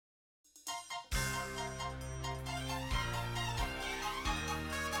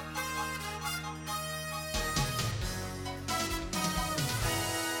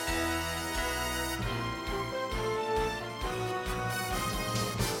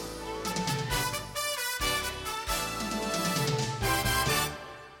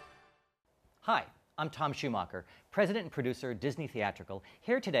Hi, I'm Tom Schumacher, president and producer, Disney Theatrical,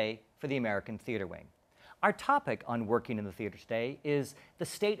 here today for the American Theater Wing. Our topic on Working in the Theater today is the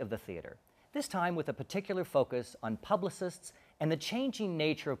state of the theater, this time with a particular focus on publicists and the changing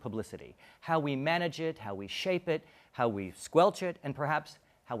nature of publicity, how we manage it, how we shape it, how we squelch it, and perhaps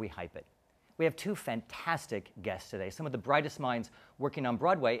how we hype it. We have two fantastic guests today, some of the brightest minds working on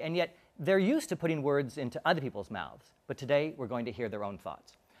Broadway, and yet they're used to putting words into other people's mouths. But today we're going to hear their own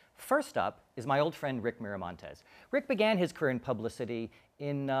thoughts. First up is my old friend Rick Miramontes. Rick began his career in publicity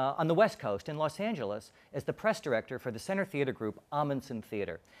on the West Coast in Los Angeles as the press director for the Center Theater Group Ahmanson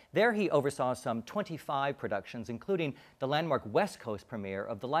Theater. There he oversaw some 25 productions, including the landmark West Coast premiere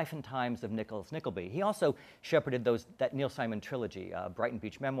of The Life and Times of Nicholas Nickleby. He also shepherded that Neil Simon trilogy, Brighton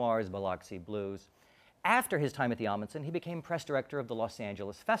Beach Memoirs, Biloxi Blues. After his time at the Ahmanson, he became press director of the Los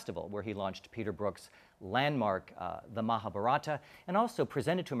Angeles Festival, where he launched Peter Brook's landmark, The Mahabharata, and also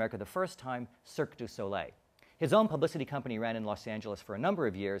presented to America the first time Cirque du Soleil. His own publicity company ran in Los Angeles for a number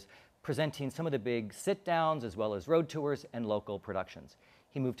of years, presenting some of the big sit-downs as well as road tours and local productions.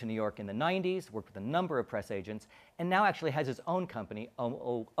 He moved to New York in the 90s, worked with a number of press agents, and now actually has his own company,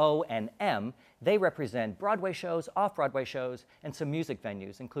 O&M. They represent Broadway shows, off-Broadway shows, and some music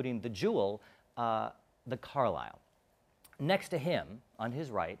venues, including the Jewel, the Carlyle. Next to him, on his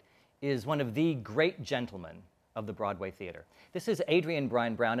right, is one of the great gentlemen of the Broadway theater. This is Adrian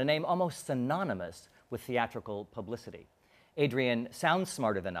Brian Brown, a name almost synonymous with theatrical publicity. Adrian sounds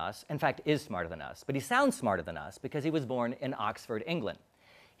smarter than us, in fact is smarter than us, but he sounds smarter than us because he was born in Oxford, England.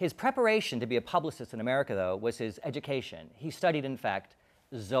 His preparation to be a publicist in America, though, was his education. He studied, in fact,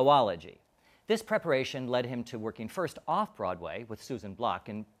 zoology. This preparation led him to working first off-Broadway with Susan Block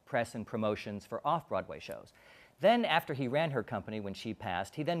in press and promotions for off-Broadway shows. Then, after he ran her company when she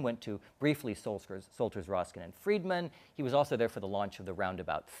passed, he then went to briefly Solters, Roskin and Friedman. He was also there for the launch of the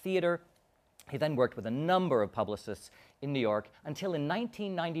Roundabout Theater. He then worked with a number of publicists in New York until in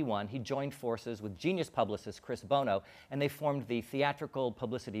 1991 he joined forces with genius publicist Chris Bono, and they formed the theatrical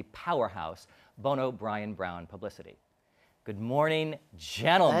publicity powerhouse, Bono Bryan Brown Publicity. Good morning,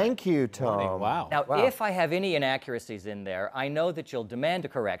 gentlemen. Thank you, Tom. Morning. Wow. Now, if I have any inaccuracies in there, I know that you'll demand a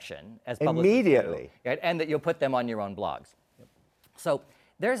correction as publicists immediately, do, right? And that you'll put them on your own blogs. Yep. So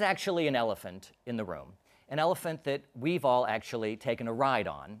there's actually an elephant in the room, an elephant that we've all actually taken a ride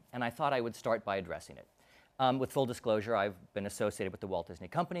on, and I thought I would start by addressing it. With full disclosure, I've been associated with the Walt Disney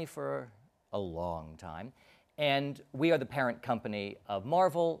Company for a long time, and we are the parent company of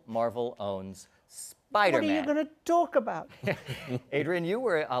Marvel. Marvel owns Spider-Man. What are you going to talk about? Adrian, you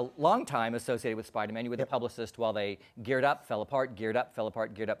were a long time associated with Spider-Man. You were the publicist while they geared up, fell apart, geared up, fell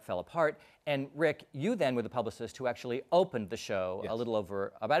apart, geared up, fell apart. And Rick, you then were the publicist who actually opened the show a little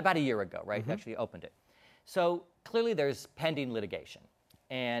over, about a year ago, right? You actually opened it. So clearly there's pending litigation,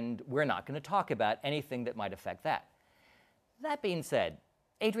 and we're not going to talk about anything that might affect that. That being said,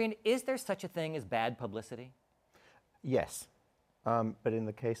 Adrian, is there such a thing as bad publicity? Yes, but in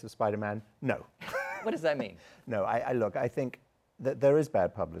the case of Spider-Man, no. What does that mean? No, look, I think that there is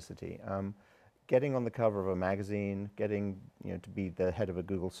bad publicity. Getting on the cover of a magazine, getting to be the head of a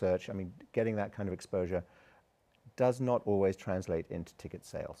Google search, I mean, getting that kind of exposure does not always translate into ticket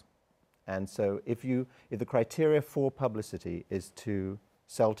sales. And so if the criteria for publicity is to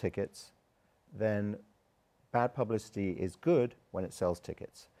sell tickets, then bad publicity is good when it sells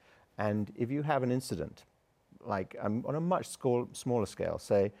tickets. And if you have an incident, like on a much smaller scale,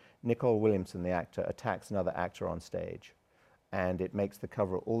 say Nicole Williamson, the actor, attacks another actor on stage, and it makes the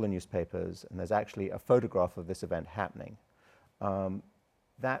cover of all the newspapers, and there's actually a photograph of this event happening,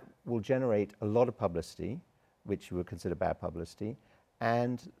 that will generate a lot of publicity, which you would consider bad publicity,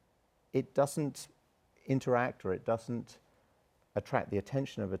 and it doesn't interact or it doesn't attract the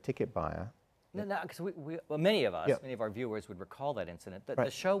attention of a ticket buyer. No, because well, many of us, many of our viewers would recall that incident. The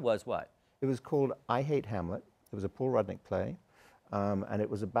show was what? It was called I Hate Hamlet. It was a Paul Rudnick play, and it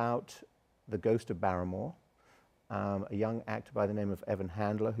was about the ghost of Barrymore. A young actor by the name of Evan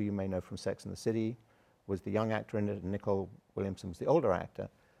Handler, who you may know from Sex and the City, was the young actor in it, and Nicole Williamson was the older actor.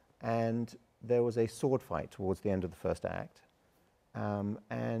 And there was a sword fight towards the end of the first act.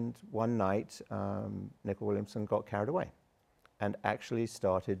 And one night, Nicole Williamson got carried away and actually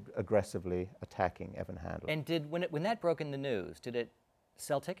started aggressively attacking Evan Handler. And when that broke in the news, did it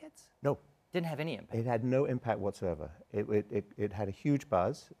sell tickets? No. Didn't have any impact? It had no impact whatsoever. It had a huge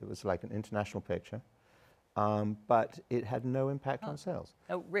buzz. It was like an international picture. But it had no impact on sales.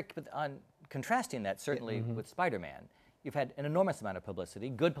 Now, Rick, but on contrasting that certainly with Spider-Man, you've had an enormous amount of publicity,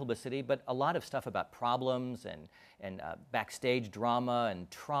 good publicity, but a lot of stuff about problems and backstage drama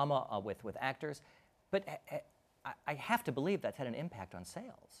and trauma with actors. But I have to believe that's had an impact on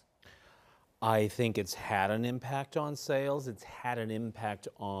sales. I think it's had an impact on sales. It's had an impact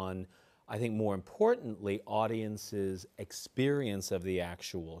on, I think more importantly, audiences' experience of the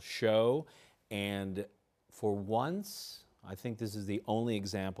actual show. And for once, I think this is the only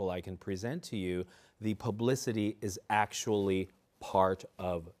example I can present to you, the publicity is actually part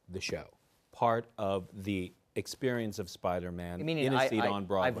of the show, part of the experience of Spider-Man in a seat on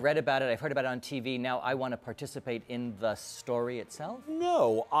Broadway. I've read about it, I've heard about it on TV, now I want to participate in the story itself?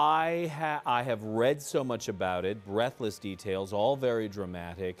 No, I have read so much about it, breathless details, all very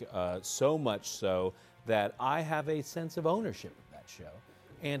dramatic, so much so that I have a sense of ownership of that show.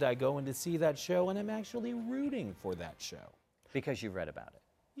 And I go in to see that show and I'm actually rooting for that show. Because you've read about it.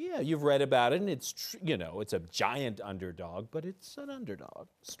 Yeah, you've read about it, and it's you know, it's a giant underdog, but it's an underdog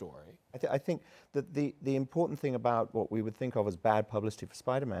story. I think that the important thing about what we would think of as bad publicity for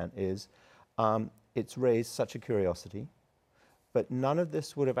Spider-Man is it's raised such a curiosity, but none of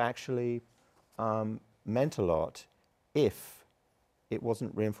this would have actually meant a lot if it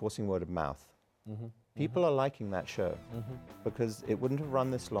wasn't reinforcing word of mouth. Mm-hmm. People are liking that show because it wouldn't have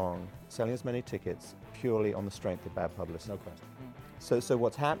run this long, selling as many tickets purely on the strength of bad publicity. No question. So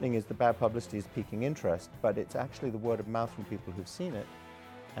what's happening is the bad publicity is piquing interest, but it's actually the word of mouth from people who've seen it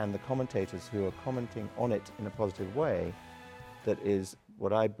and the commentators who are commenting on it in a positive way that is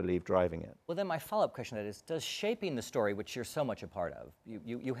what I believe driving it. Well, then my follow-up question to that is, does shaping the story, which you're so much a part of,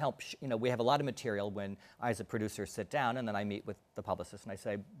 you help, you know, we have a lot of material when I as a producer sit down and then I meet with the publicist and I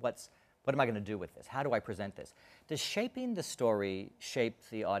say, what am I going to do with this? How do I present this? Does shaping the story shape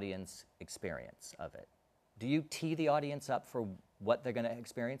the audience experience of it? Do you tee the audience up for what they're going to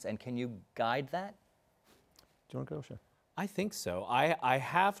experience, and can you guide that? Do you want to go, Sure? I think so. I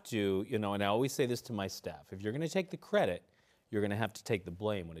have to, you know, and I always say this to my staff, if you're going to take the credit, you're going to have to take the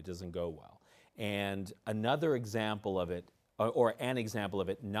blame when it doesn't go well. And another example of it, or an example of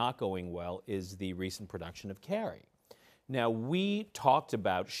it not going well, is the recent production of Carrie. Now, we talked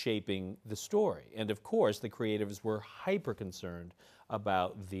about shaping the story, and of course, the creatives were hyper concerned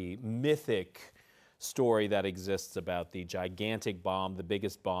about the mythic story that exists about the gigantic bomb, the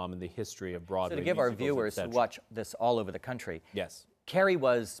biggest bomb in the history of Broadway. So to give our musicals, viewers who watch this all over the country, yes, Carrie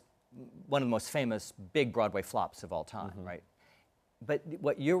was one of the most famous big Broadway flops of all time, right? But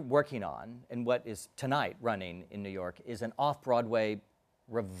what you're working on, and what is tonight running in New York, is an off-Broadway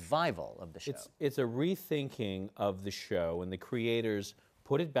revival of the show. It's a rethinking of the show, and the creators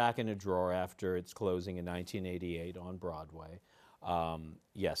put it back in a drawer after its closing in 1988 on Broadway.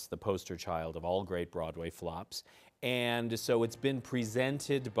 Yes, the poster child of all great Broadway flops. And so it's been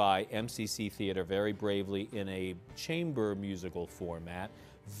presented by MCC Theater very bravely in a chamber musical format,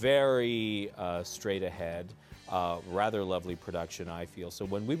 very straight ahead, rather lovely production, I feel. So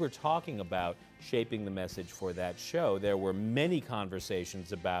when we were talking about shaping the message for that show, there were many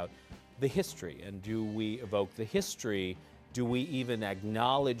conversations about the history, and do we evoke the history? Do we even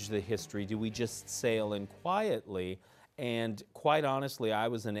acknowledge the history? Do we just sail in quietly? And quite honestly, I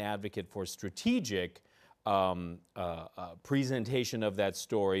was an advocate for strategic presentation of that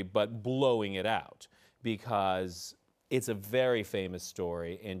story, but blowing it out, because it's a very famous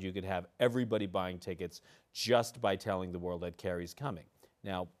story, and you could have everybody buying tickets just by telling the world that Carrie's coming.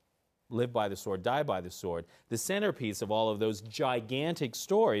 Now, live by the sword, die by the sword. The centerpiece of all of those gigantic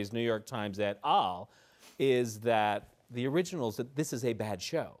stories, New York Times et al., is that the originals, that this is a bad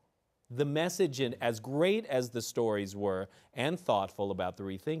show. The message, in as great as the stories were and thoughtful about the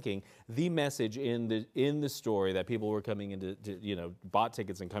rethinking, the message in the story that people were coming into, bought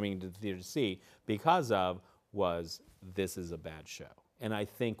tickets and coming into the theater to see because of, was this is a bad show. And I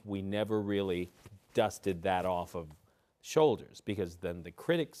think we never really dusted that off of shoulders, because then the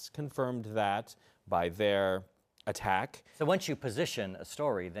critics confirmed that by their attack. So once you position a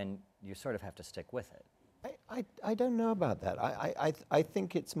story, then you sort of have to stick with it. I don't know about that. I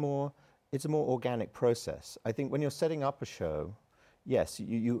think it's a more organic process. I think when you're setting up a show, yes,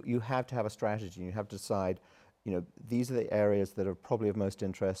 you have to have a strategy, and you have to decide, these are the areas that are probably of most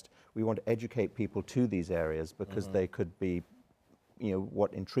interest. We want to educate people to these areas because they could be,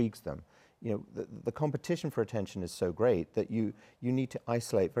 what intrigues them. The competition for attention is so great that you need to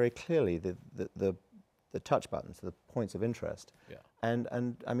isolate very clearly the touch buttons, the points of interest. Yeah.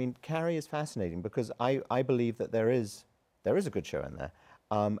 And I mean, Carrie is fascinating because I believe that there is a good show in there.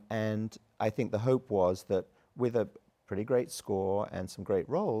 And I think the hope was that with a pretty great score and some great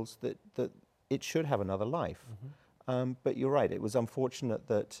roles, that it should have another life. But you're right, it was unfortunate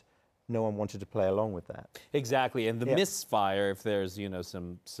that no one wanted to play along with that. Exactly, and the misfire, if there's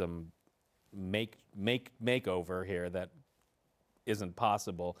some makeover here that isn't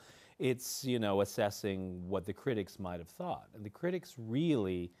possible, it's assessing what the critics might have thought, and the critics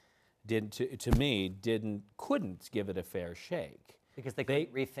really to me, couldn't give it a fair shake. Because they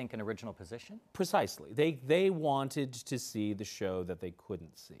couldn't rethink an original position? Precisely. They wanted to see the show that they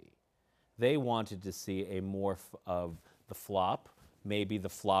couldn't see. They wanted to see a morph of the flop. Maybe the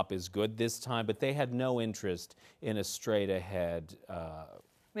flop is good this time, but they had no interest in a straight-ahead I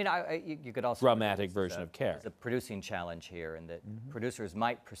mean, you could also dramatic version of Care. There's a producing challenge here, and that producers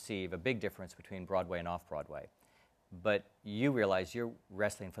might perceive a big difference between Broadway and off-Broadway. But you realize you're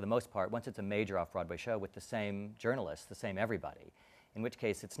wrestling, for the most part, once it's a major off-Broadway show, with the same journalists, the same everybody. In which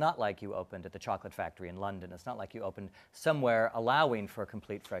case, it's not like you opened at the Chocolate Factory in London. It's not like you opened somewhere allowing for a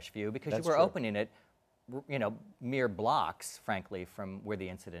complete fresh view, because you were opening it, you know, mere blocks, frankly, from where the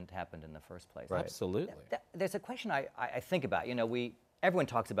incident happened in the first place. Right. Absolutely. There's a question I think about. You know, everyone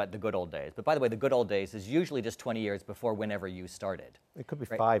talks about the good old days, but by the way, the good old days is usually just 20 years before whenever you started. It could be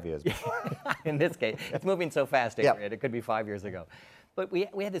 5 years before. In this case, it's moving so fast, Adrian, it could be 5 years ago. But we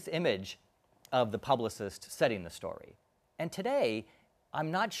had this image of the publicist setting the story. And today, I'm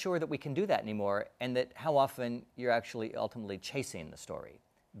not sure that we can do that anymore, and that how often you're actually ultimately chasing the story.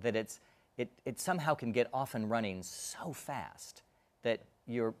 That it somehow can get off and running so fast that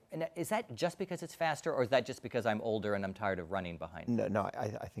and is that just because it's faster, or is that just because I'm older and I'm tired of running behind? No,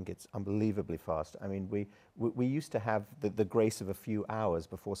 I think it's unbelievably fast. I mean, we used to have the grace of a few hours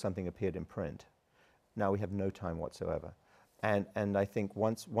before something appeared in print. Now we have no time whatsoever. And I think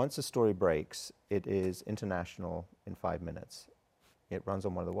once a story breaks, it is international in 5 minutes. It runs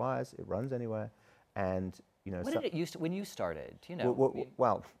on one of the wires, it runs anywhere, and, you know... When did it used to, when you started, you know?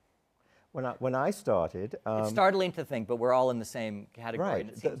 Well, when I started... it's startling to think, but we're all in the same category, right. and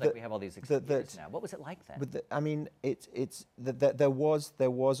it seems like we have all these experiences now. What was it like then? I mean, there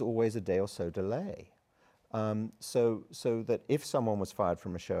was always a day or so delay. So that if someone was fired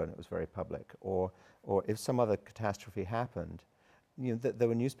from a show and it was very public, or if some other catastrophe happened, you know, there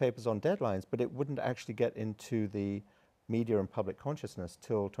were newspapers on deadlines, but it wouldn't actually get into the media and public consciousness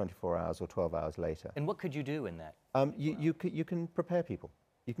till 24 hours or 12 hours later. And what could you do in that? You can prepare people.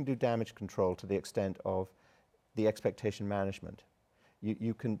 You can do damage control to the extent of the expectation management.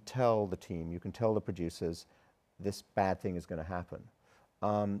 You can tell the team, you can tell the producers, this bad thing is going to happen.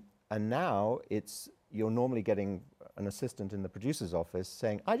 And now you're normally getting an assistant in the producer's office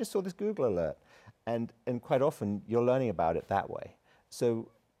saying, I just saw this Google alert. And quite often you're learning about it that way.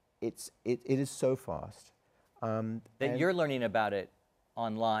 So it is so fast. That you're learning about it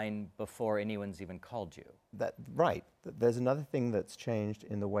online before anyone's even called you. Right. There's another thing that's changed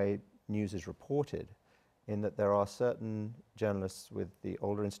in the way news is reported, in that there are certain journalists with the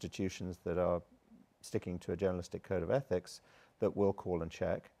older institutions that are sticking to a journalistic code of ethics that will call and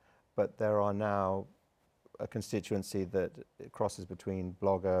check, but there are now a constituency that crosses between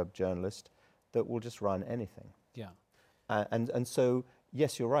blogger, journalist, that will just run anything. Yeah. And so,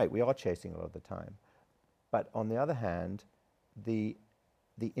 yes, you're right, we are chasing a lot of the time. But on the other hand, the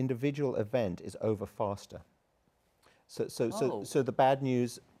individual event is over faster. So the bad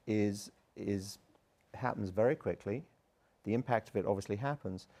news happens very quickly. The impact of it obviously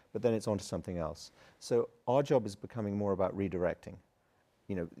happens, but then it's on to something else. So our job is becoming more about redirecting.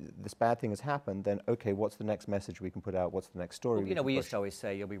 You know, this bad thing has happened, then okay, what's the next message we can put out? What's the next story? Well, you know, we used to always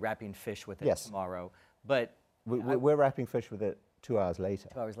say you'll be wrapping fish with it yes. tomorrow, but we're wrapping fish with it 2 hours later.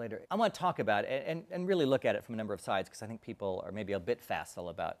 2 hours later. I want to talk about it and really look at it from a number of sides, because I think people are maybe a bit facile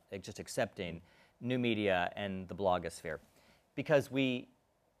about just accepting new media and the blogosphere, because we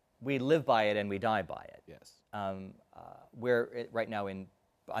live by it and we die by it. Yes. We're right now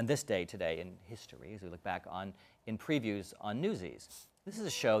on this day today in history, as we look back in previews on Newsies. This is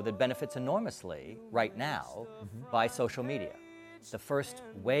a show that benefits enormously right now by social media. The first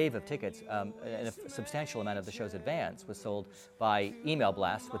wave of tickets, and a substantial amount of the show's advance, was sold by email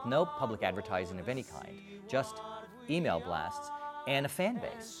blasts with no public advertising of any kind, just email blasts and a fan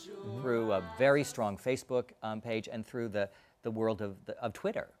base through a very strong Facebook page and through the world of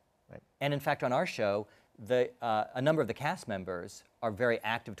Twitter. Right. And in fact, on our show, a number of the cast members are very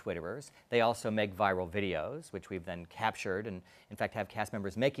active Twitterers. They also make viral videos, which we've then captured, and in fact have cast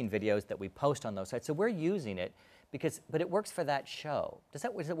members making videos that we post on those sites. So we're using it but it works for that show. Does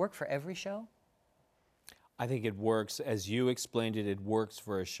it work for every show? I think it works, as you explained it, it works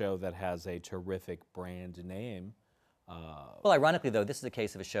for a show that has a terrific brand name. Well, ironically, though, this is a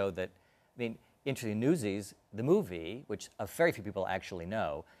case of a show that, I mean, interesting, Newsies, the movie, which very few people actually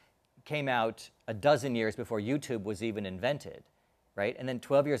know, came out a dozen years before YouTube was even invented, right? And then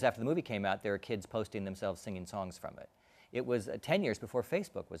 12 years after the movie came out, there are kids posting themselves singing songs from it. It was 10 years before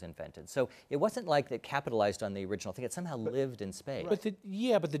Facebook was invented. So it wasn't like it capitalized on the original thing. It somehow lived in space. But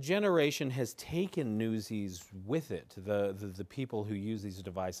the generation has taken Newsies with it. The people who use these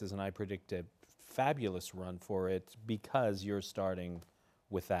devices, and I predict a fabulous run for it because you're starting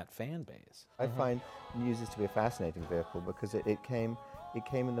with that fan base. I find Newsies to be a fascinating vehicle because it came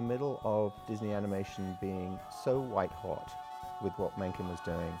in the middle of Disney Animation being so white hot with what Menken was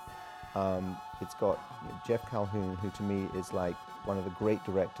doing. It's got Jeff Calhoun, who to me is like one of the great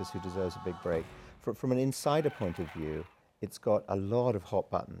directors who deserves a big break. From an insider point of view, it's got a lot of hot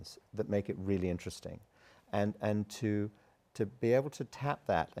buttons that make it really interesting. And to be able to tap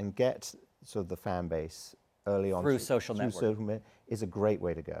that and get sort of the fan base early on through social networking is a great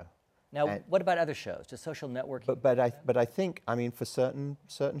way to go. Now, what about other shows? Does social networking? But I think, I mean, for certain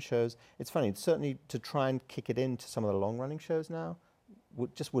shows, it's funny. Certainly, to try and kick it into some of the long-running shows now,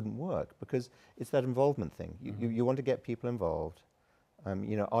 just wouldn't work because it's that involvement thing. You want to get people involved.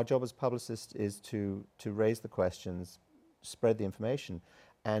 You know, our job as publicists is to raise the questions, spread the information,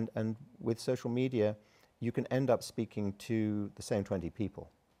 and with social media, you can end up speaking to the same 20 people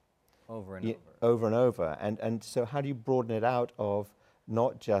Over and over. And so how do you broaden it out of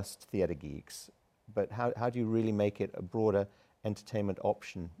not just theater geeks, but how do you really make it a broader entertainment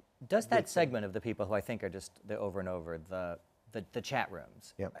option? Does that segment of the people who I think are just the over and over, the chat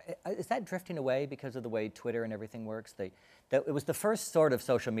rooms, is that drifting away because of the way Twitter and everything works? It was the first sort of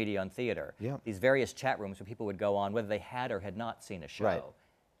social media on theater, these various chat rooms where people would go on, whether they had or had not seen a show,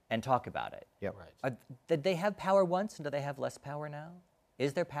 and talk about it. Did they have power once, and do they have less power now?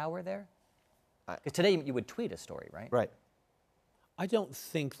 Is there power there? Because today you would tweet a story, right? Right. I don't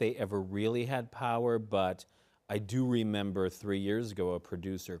think they ever really had power, but I do remember 3 years ago a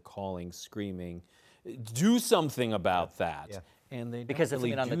producer calling, screaming, do something about that. And they don't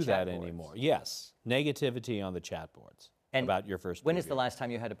really do that anymore. Yes, negativity on the chat boards about your first When is the last time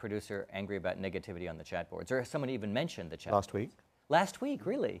you had a producer angry about negativity on the chat boards? Or someone even mentioned the chat Last week. Last week,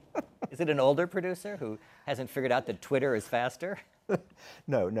 really? Is it an older producer who hasn't figured out that Twitter is faster?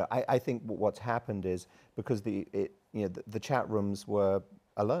 No. I think what's happened is because the chat rooms were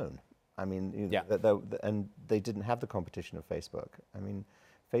alone. I mean, and they didn't have the competition of Facebook. I mean,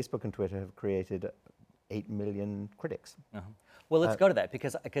 Facebook and Twitter have created 8 million critics. Well, let's go to that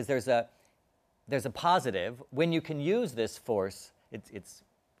because there's a positive when you can use this force. It's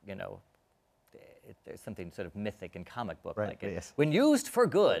there's something sort of mythic in comic book like it. Yes. When used for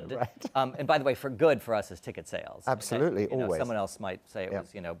good, and by the way, for good for us is ticket sales. Absolutely, okay? always. Someone else might say it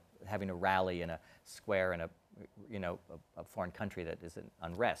was having a rally in a square in a foreign country that is in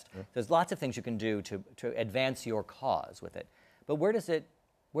unrest. There's lots of things you can do to advance your cause with it. But where does it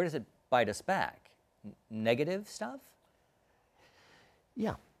bite us back? Negative stuff?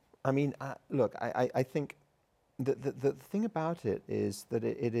 Yeah. I mean, look, I think the thing about it is that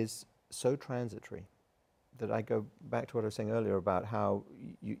it is so transitory that I go back to what I was saying earlier about how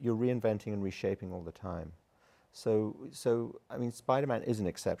you're reinventing and reshaping all the time. So I mean, Spider-Man is an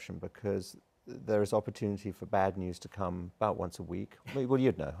exception because there is opportunity for bad news to come about once a week. Well,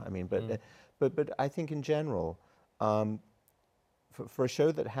 you'd know. I mean, but I think in general, for a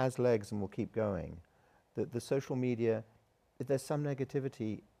show that has legs and will keep going, the social media, if there's some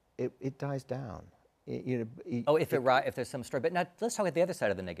negativity, it dies down. If there's some story. But now let's talk about the other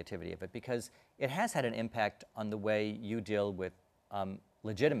side of the negativity of it, because it has had an impact on the way you deal with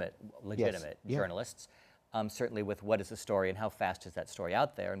legitimate journalists, certainly with what is the story and how fast is that story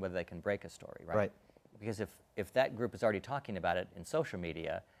out there and whether they can break a story, right? Right. Because if that group is already talking about it in social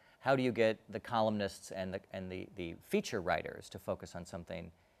media, how do you get the columnists and the feature writers to focus on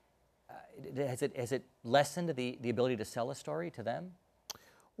something? Has it lessened the ability to sell a story to them?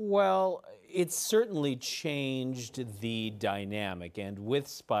 Well, it's certainly changed the dynamic. And with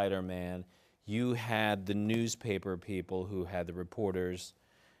Spider-Man, you had the newspaper people who had the reporters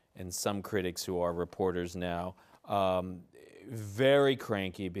and some critics who are reporters now, very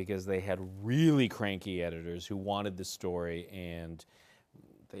cranky because they had really cranky editors who wanted the story and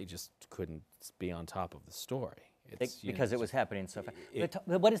they just couldn't be on top of the story. Because it was happening so fast.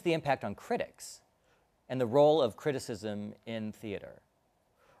 But what is the impact on critics and the role of criticism in theater?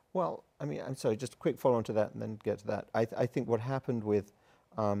 Well, I mean, I'm sorry, just a quick follow-on to that and then get to that. I think what happened with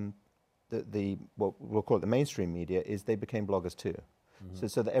what we'll call it the mainstream media is they became bloggers too.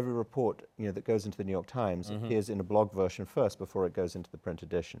 So that every report that goes into the New York Times appears in a blog version first before it goes into the print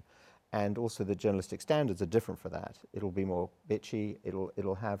edition. And also the journalistic standards are different for that. It'll be more bitchy, it'll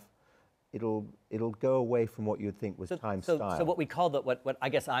go away from what you'd think was Times style. So what we call what I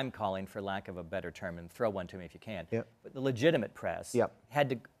guess I'm calling, for lack of a better term, and throw one to me if you can, but the legitimate press had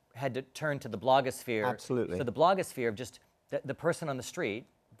to had to turn to the blogosphere. Absolutely. So the blogosphere of just the person on the street,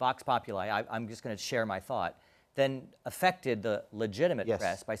 Vox Populi, I'm just going to share my thought, then affected the legitimate Yes.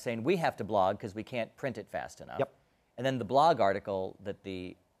 press by saying we have to blog because we can't print it fast enough. Yep. And then the blog article that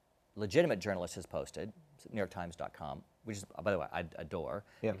the legitimate journalist has posted, NewYorkTimes.com, which is, by the way, I adore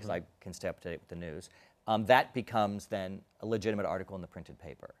Yeah. because I can stay up to date with the news. That becomes then a legitimate article in the printed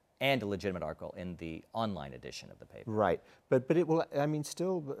paper and a legitimate article in the online edition of the paper. Right, but it will, I mean,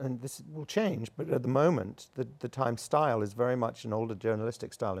 still, and this will change, but at the moment, the Times style is very much an older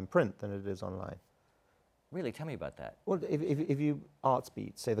journalistic style in print than it is online. Really, tell me about that. Well, if you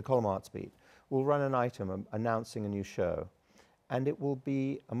Artsbeat, say the column Artsbeat, will run an item announcing a new show, and it will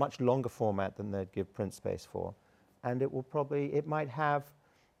be a much longer format than they'd give print space for, and it might have,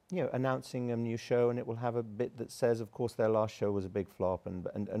 you know, announcing a new show, and it will have a bit that says, of course, their last show was a big flop,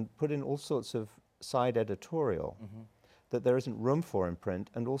 and put in all sorts of side editorial that there isn't room for in print,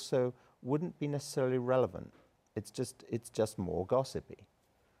 and also wouldn't be necessarily relevant. It's just more gossipy.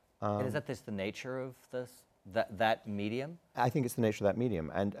 And is that the nature of that medium? I think it's the nature of that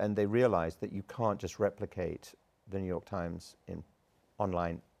medium, and they realize that you can't just replicate the New York Times in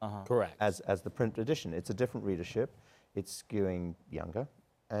online Correct. as the print edition. It's a different readership. It's skewing younger,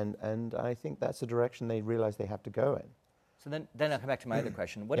 and I think that's the direction they realize they have to go in. So then I'll come back to my other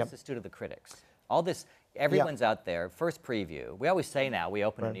question. What Yep. does this do to the critics? All this, everyone's out there, first preview. We always say now, we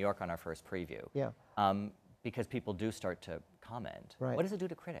open in Right. New York on our first preview. Yeah. Because people do start to comment. Right. What does it do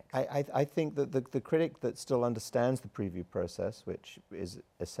to critics? I think that the critic that still understands the preview process, which is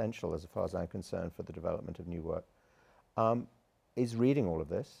essential as far as I'm concerned for the development of new work, is reading all of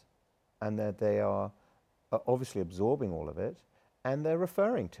this, and that they are obviously absorbing all of it, and they're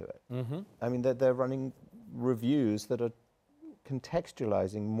referring to it. I mean, they're running reviews that are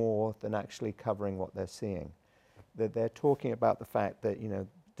contextualizing more than actually covering what they're seeing. That they're talking about the fact that, you know,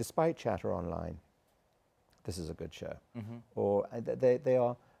 despite chatter online, this is a good show. Or they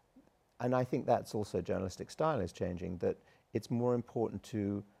are, and I think that's also journalistic style is changing, that it's more important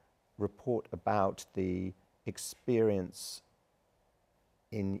to report about the experience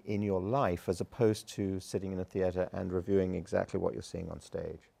in your life as opposed to sitting in a theater and reviewing exactly what you're seeing on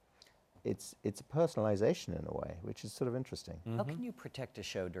stage. It's a personalization in a way, which is sort of interesting. How can you protect a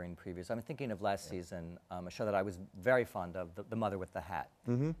show during previews? I'm thinking of last season, a show that I was very fond of, The Mother with the Hat.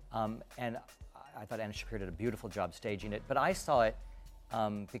 And I thought Anna Shapiro did a beautiful job staging it, but I saw it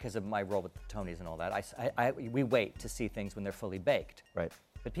because of my role with the Tonys and all that. We wait to see things when they're fully baked. Right.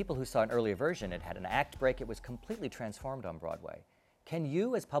 But people who saw an earlier version, it had an act break, it was completely transformed on Broadway. Can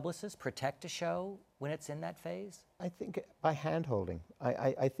you, as publicists, protect a show when it's in that phase? I think by hand-holding.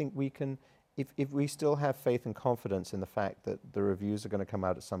 I think we can, if we still have faith and confidence in the fact that the reviews are going to come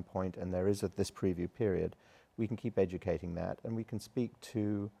out at some point and there is this preview period, we can keep educating that, and we can speak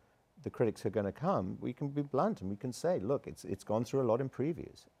to the critics who are going to come. We can be blunt and we can say, look, it's gone through a lot in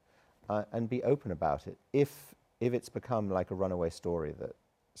previews, and be open about it if it's become like a runaway story that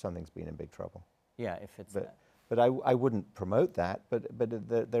something's been in big trouble. Yeah, if it's But I wouldn't promote that, but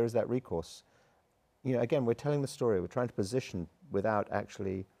there is that recourse. You know, again, we're telling the story, we're trying to position without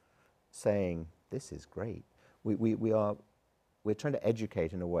actually saying, this is great. We're trying to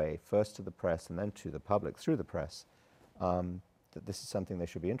educate in a way, first to the press and then to the public through the press, that this is something they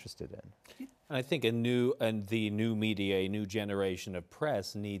should be interested in. And I think the new media, a new generation of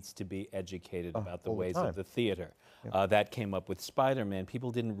press needs to be educated about the all the ways time. of the theater. That came up with Spider-Man.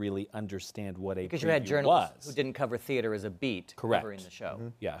 People didn't really understand what a because you had preview journalists was. who didn't cover theater as a beat Correct. covering the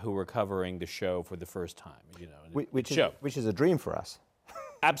show. Yeah, who were covering the show for the first time, you know. Which is a dream for us.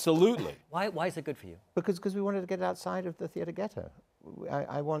 Absolutely. Why is it good for you? Because we wanted to get outside of the theater ghetto.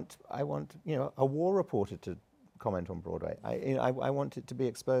 I want you know, a war reporter to comment on Broadway. I want it to be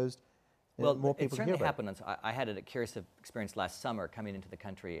exposed. Well, more it people to hear certainly about it. happened. I had a curious experience last summer coming into the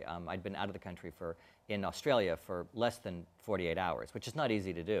country. I'd been out of the country in Australia for less than 48 hours, which is not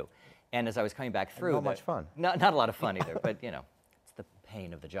easy to do. And as I was coming back through, not much fun. Not a lot of fun either, but you know, it's the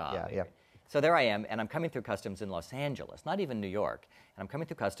pain of the job. Yeah, maybe. yeah. So there I am, and I'm coming through customs in Los Angeles, not even New York. And I'm coming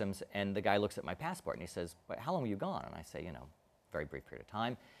through customs, and the guy looks at my passport, and he says, "Wait, how long were you gone?" And I say, you know, very brief period of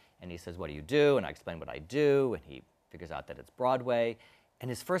time. And he says, "What do you do?" And I explain what I do, and he figures out that it's Broadway. And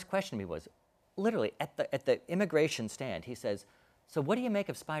his first question to me was, literally at the immigration stand, he says, "So what do you make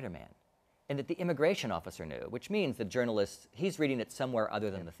of Spider-Man?" And that the immigration officer knew, which means the journalist, he's reading it somewhere other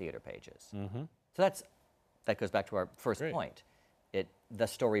than the theater pages. So that goes back to our first point. The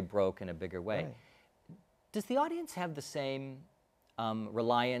story broke in a bigger way. Right. Does the audience have the same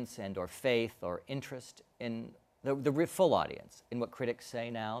reliance and or faith or interest in the full audience in what critics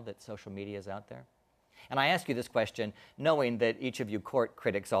say now that social media is out there? And I ask you this question knowing that each of you court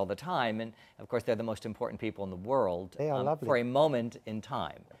critics all the time, and of course they're the most important people in the world They are lovely. for a moment in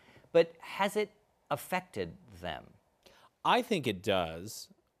time. But has it affected them? I think it does.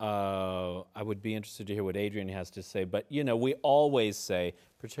 I would be interested to hear what Adrian has to say. But, you know, we always say,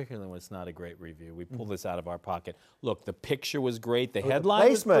 particularly when it's not a great review, we pull this out of our pocket. Look, the picture was great. The headline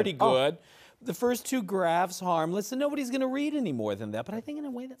was pretty good. The first two graphs, harmless, and nobody's going to read any more than that. But I think in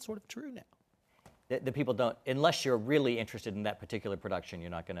a way that's sort of true now. The people don't, unless you're really interested in that particular production, you're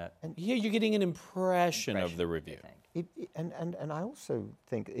not going to. Here you're getting an impression of the review. And I also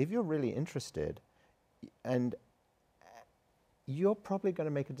think if you're really interested, and you're probably going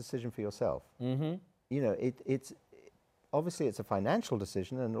to make a decision for yourself. You know, it's obviously it's a financial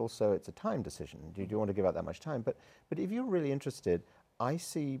decision, and also it's a time decision. Do you want to give out that much time? But if you're really interested, I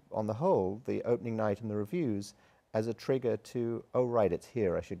see on the whole the opening night and the reviews as a trigger to, oh right, it's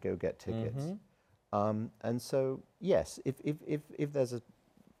here, I should go get tickets. And so yes,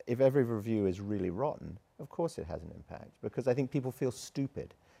 if every review is really rotten, of course it has an impact, because I think people feel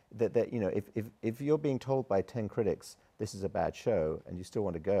stupid that you know, if you're being told by 10 critics this is a bad show and you still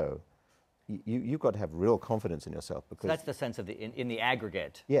want to go, you've got to have real confidence in yourself, because So that's the sense of in the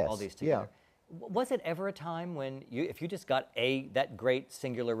aggregate, Yes, all these together. Was it ever a time when if you just got that great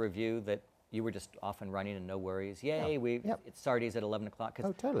singular review that you were just off and running and no worries? Yay, it's Sardi's at 11 o'clock.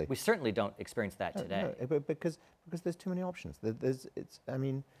 Oh, totally. We certainly don't experience that today. No, because there's too many options. I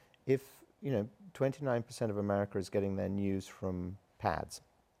mean, if you know, 29% of America is getting their news from pads.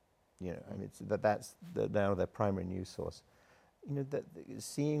 You know, I mean, that's now their primary news source. You know,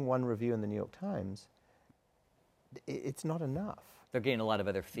 seeing one review in the New York Times, it's not enough. They're getting a lot of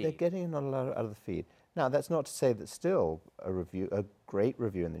other feed. They're getting a lot of other feed. Now, that's not to say that still a great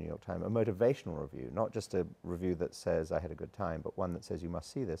review in the New York Times, a motivational review, not just a review that says I had a good time, but one that says you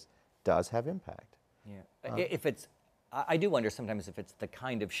must see this, does have impact. Yeah. If it's, I do wonder sometimes if it's the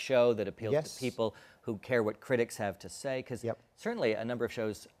kind of show that appeals to people who care what critics have to say, because certainly a number of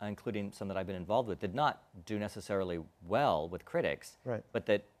shows, including some that I've been involved with, did not do necessarily well with critics, but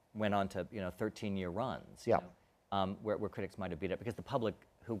that went on to 13-year runs, you know, where critics might have beat up, because the public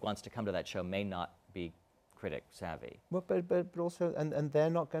who wants to come to that show may not be critic savvy. Well, but also, and they're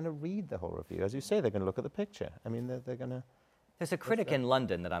not going to read the whole review. As you say, they're going to look at the picture. I mean, they're going to... There's a critic in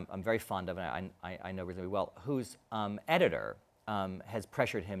London that I'm very fond of, and I know reasonably well, whose editor has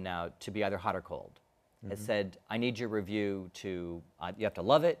pressured him now to be either hot or cold. Has said, I need your review to, you have to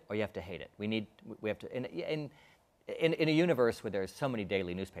love it or you have to hate it. We have to, in a universe where there's so many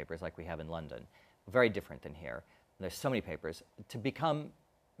daily newspapers like we have in London, very different than here, there's so many papers, to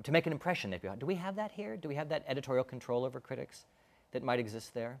make an impression, do we have that here? Do we have that editorial control over critics that might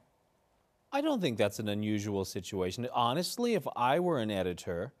exist there? I don't think that's an unusual situation. Honestly, if I were an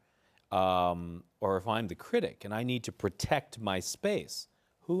editor, or if I'm the critic and I need to protect my space,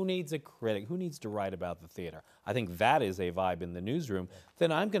 who needs a critic? Who needs to write about the theater? I think that is a vibe in the newsroom.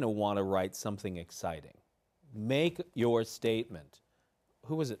 Then I'm going to want to write something exciting. Make your statement.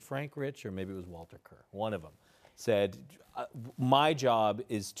 Who was it, Frank Rich, or maybe it was Walter Kerr? One of them said, my job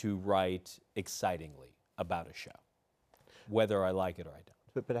is to write excitingly about a show, whether I like it or I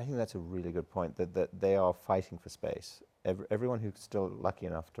don't. But I think that's a really good point, that they are fighting for space. Everyone who's still lucky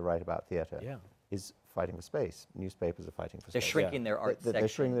enough to write about theater is fighting for space. Newspapers are fighting for space. They're shrinking their art sections. They're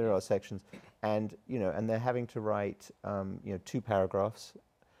shrinking their art sections. And, and they're having to write, 2 paragraphs.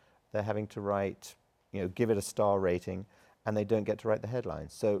 They're having to write, give it a star rating, and they don't get to write the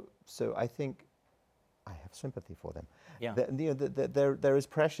headlines. So I think I have sympathy for them. Yeah. There is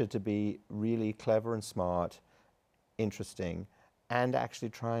pressure to be really clever and smart, interesting, and actually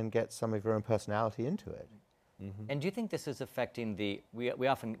try and get some of your own personality into it. And do you think this is affecting we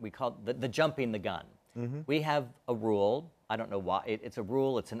call it the jumping the gun? We have a rule, I don't know why, it's a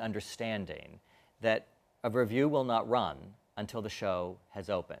rule, it's an understanding, that a review will not run until the show has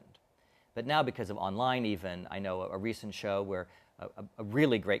opened. But now, because of online even, I know a recent show where a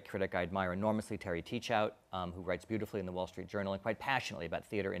really great critic I admire enormously, Terry Teachout, who writes beautifully in the Wall Street Journal and quite passionately about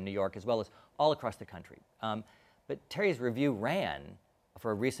theater in New York as well as all across the country. But Terry's review ran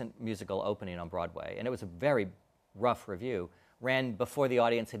for a recent musical opening on Broadway, and it was a very rough review, ran before the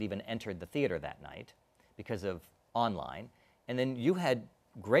audience had even entered the theater that night because of online. And then you had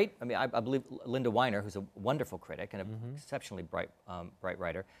great, I believe Linda Weiner, who's a wonderful critic and an exceptionally bright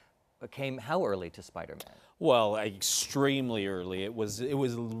writer, came how early to Spider-Man? Well, extremely early. It was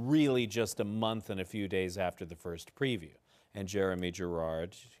really just a month and a few days after the first preview. And Jeremy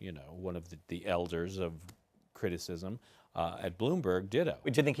Gerard, one of the elders of criticism at Bloomberg, ditto.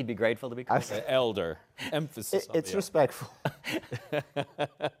 Would you think he'd be grateful to be called? Elder. Emphasis on It's respectful.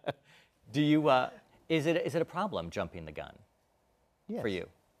 Do you, Is it a problem jumping the gun Yes. for you?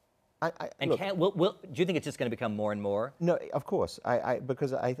 And Look, do you think it's just going to become more and more? no, of course.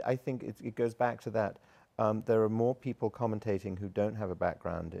 Because I think it goes back to that. There are more people commentating who don't have a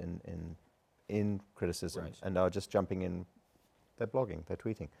background in criticism Right. and are just jumping in. They're blogging, they're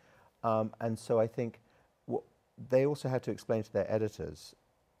tweeting. And so I think they also had to explain to their editors,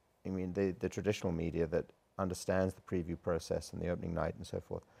 I mean, the traditional media that understands the preview process and the opening night and so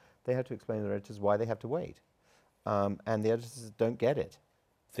forth, they had to explain to their editors why they have to wait. And the editors don't get it.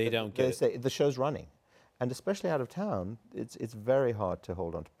 They don't get They it. say the show's running. And especially out of town, it's very hard to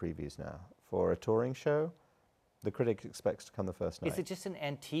hold on to previews now. For a touring show, the critic expects to come the first night. Is it just an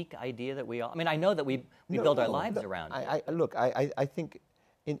antique idea that we all? I mean, I know that we No, build our no, lives look, around it. Look, I think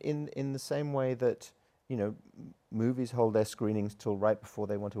in the same way that, you know, movies hold their screenings till right before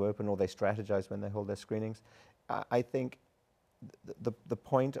they want to open, or they strategize when they hold their screenings, I think the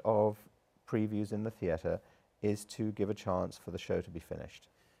point of previews in the theater is to give a chance for the show to be finished.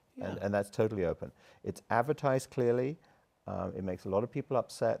 Yeah. And that's totally open. It's advertised clearly. It makes a lot of people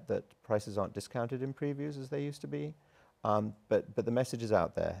upset that prices aren't discounted in previews as they used to be. But the message is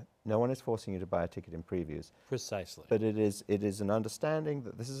out there. No one is forcing you to buy a ticket in previews. Precisely. But it is an understanding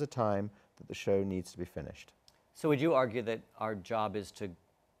that this is a time that the show needs to be finished. So would you argue that our job is to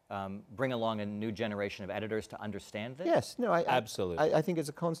bring along a new generation of editors to understand this? Yes, no, Absolutely. I think it's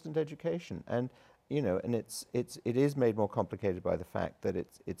a constant education, and you know, and it is made more complicated by the fact that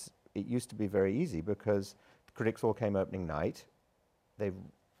it used to be very easy because the critics all came opening night, they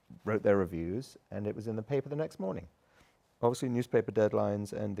wrote their reviews, and it was in the paper the next morning. Obviously, newspaper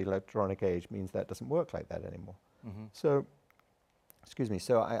deadlines and the electronic age means that doesn't work like that anymore. Mm-hmm. So, excuse me.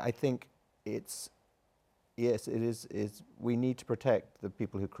 So I think it's yes, it is. We need to protect the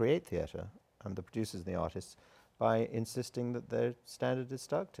people who create theatre and the producers and the artists by insisting that their standard is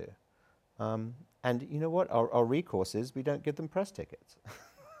stuck to. And you know what? Our recourse is we don't give them press tickets.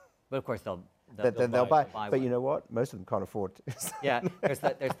 But of course they'll buy. But one. you know what? Most of them can't afford to. Yeah, there's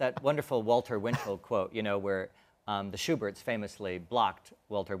that wonderful Walter Winchell quote, you know, where the Schuberts famously blocked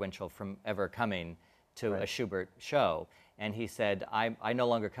Walter Winchell from ever coming to a Schubert show. And he said, I no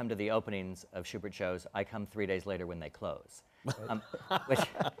longer come to the openings of Schubert shows, I come 3 days later when they close.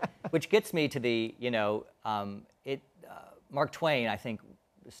 Which gets me to the, you know, Mark Twain, I think,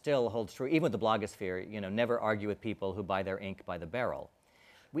 still holds true, even with the blogosphere, you know, never argue with people who buy their ink by the barrel.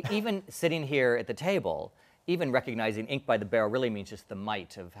 We even sitting here at the table, even recognizing ink by the barrel really means just the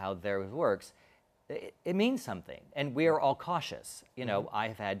might of how theirs works, it means something. And we are all cautious. You know,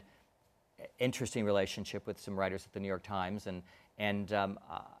 I've had interesting relationship with some writers at the New York Times, and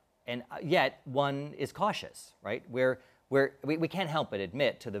yet one is cautious, right? We can't help but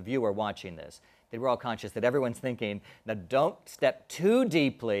admit to the viewer watching this that we're all conscious that everyone's thinking, now don't step too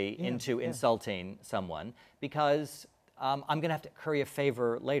deeply into insulting someone, because I'm going to have to curry a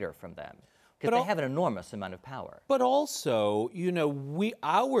favor later from them, because they have an enormous amount of power. But also, you know,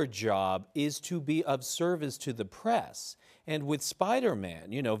 our job is to be of service to the press. And with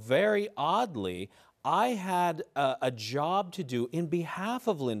Spider-Man, you know, very oddly, I had a job to do in behalf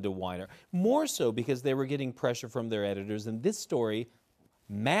of Linda Weiner, more so because they were getting pressure from their editors, and this story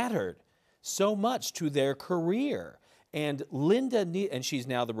mattered so much to their career. And Linda, and she's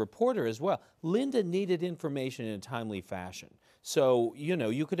now the reporter as well, Linda needed information in a timely fashion. So, you know,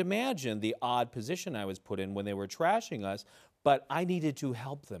 you could imagine the odd position I was put in when they were trashing us, but I needed to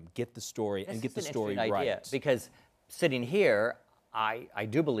help them get the story and get the story right. Idea, because sitting here, I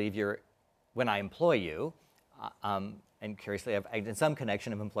do believe when I employ you, and curiously, I've in some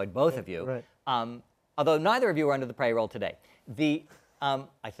connection, I've employed both of you. Right. Although neither of you are under the payroll today.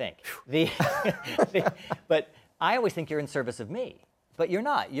 I think. But I always think you're in service of me. But you're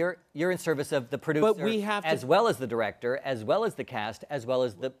not. You're in service of the producer, But we have as well as the director, as well as the cast, as well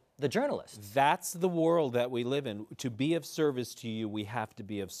as the journalist. That's the world that we live in. To be of service to you, we have to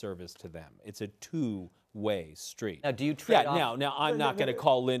be of service to them. It's a two-way street. Now, do you trade off? Now I'm not going to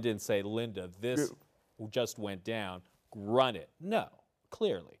call Linda and say, Linda, this just went down. Run it. No,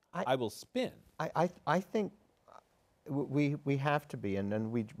 clearly. I will spin. I think we have to be,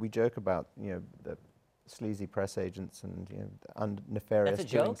 and we joke about, you know, the sleazy press agents and, you know, nefarious.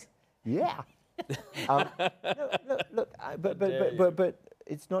 That's a joke? Yeah. But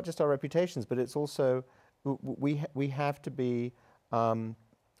it's not just our reputations, but it's also we have to be the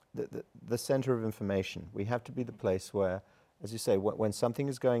center of information. We have to be the place where, as you say, when something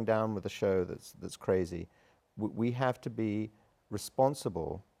is going down with a show that's crazy, we have to be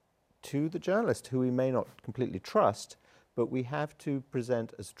responsible to the journalist, who we may not completely trust, but we have to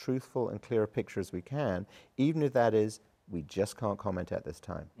present as truthful and clear a picture as we can, even if that is, we just can't comment at this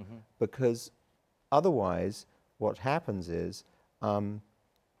time. Because otherwise, what happens is,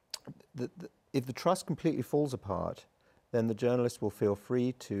 if the trust completely falls apart, then the journalist will feel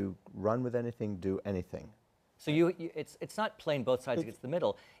free to run with anything, do anything. So it's not playing both sides against the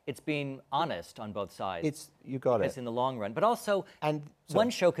middle. It's being honest on both sides. You got because it. in the long run, but also one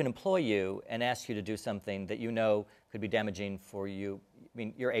show can employ you and ask you to do something that you know could be damaging for you. I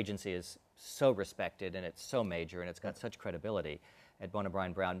mean, your agency is so respected and it's so major and it's got such credibility at Bone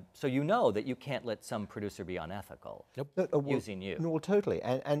O'Brien Brown. So you know that you can't let some producer be unethical using you. No, totally.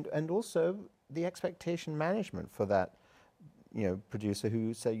 And also the expectation management for that, producer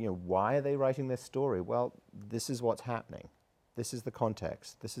who say, why are they writing this story? Well, this is what's happening. This is the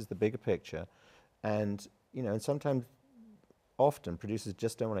context. This is the bigger picture. And, and sometimes, often, producers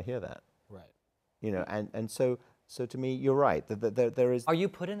just don't want to hear that. Right. And so to me, you're right. There is. Are you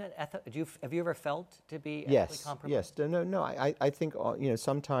put in an have you ever felt to be ethically compromised? Yes. No. I think,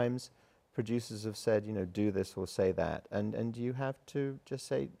 sometimes producers have said, do this or say that. And you have to just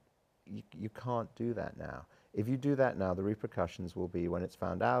say, you can't do that now. If you do that now, the repercussions will be when it's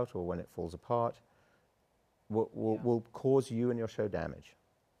found out or when it falls apart, will cause you and your show damage.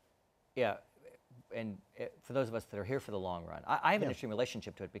 Yeah, and for those of us that are here for the long run, I have an extreme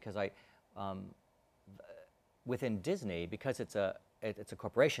relationship to it because within Disney, because it's a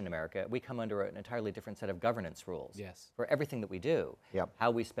corporation in America, we come under an entirely different set of governance rules for everything that we do.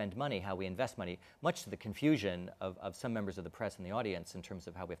 How we spend money, how we invest money, much to the confusion of some members of the press and the audience in terms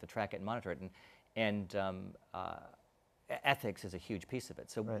of how we have to track it and monitor it. And ethics is a huge piece of it.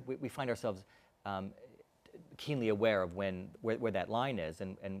 So we find ourselves keenly aware of where that line is,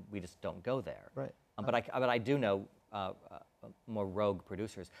 and we just don't go there. Right. But I do know more rogue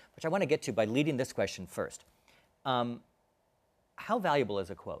producers, which I want to get to by leading this question first. How valuable is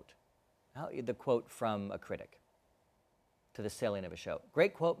a quote? The quote from a critic to the selling of a show.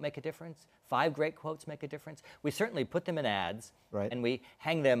 Great quote make a difference? 5 great quotes make a difference? We certainly put them in ads, and we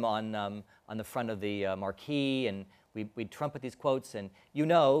hang them on the front of the marquee, and we trumpet these quotes. And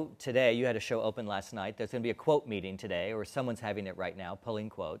today, you had a show open last night, there's going to be a quote meeting today, or someone's having it right now, pulling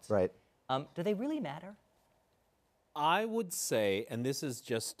quotes. Right. Do they really matter? I would say, and this is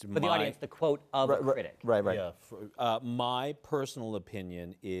just For the audience, the quote of a critic. Right. Yeah. My personal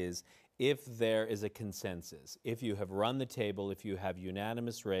opinion is, if there is a consensus, if you have run the table, if you have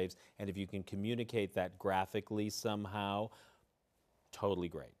unanimous raves, and if you can communicate that graphically somehow, totally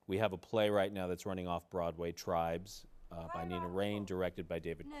great. We have a play right now that's running off Broadway, Tribes, by Nina Raine, directed by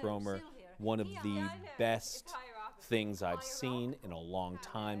David Cromer. One of the best things I've seen in a long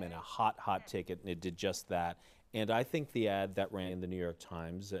time, and a hot ticket, and it did just that. And I think the ad that ran in the New York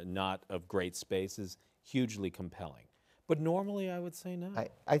Times, not of great space, is hugely compelling. But normally I would say no.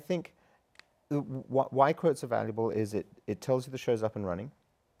 I think why quotes are valuable is it tells you the show's up and running.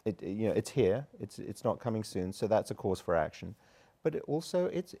 It's here. It's not coming soon, so that's a cause for action. But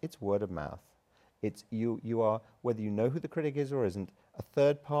it's word of mouth. It's you are, whether you know who the critic is or isn't, a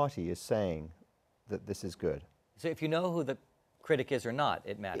third party is saying that this is good. So if you know who the critic is or not,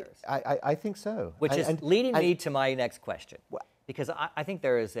 it matters. I think so. Which is leading me to my next question, because I think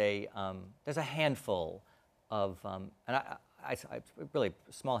there's a handful of, really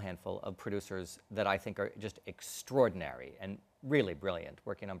a small handful of producers that I think are just extraordinary and really brilliant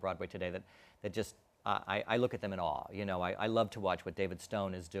working on Broadway today. That just I look at them in awe. I love to watch what David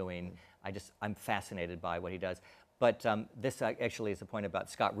Stone is doing. I'm fascinated by what he does. But this actually is a point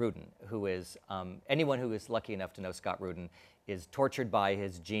about Scott Rudin, who is, anyone who is lucky enough to know Scott Rudin is tortured by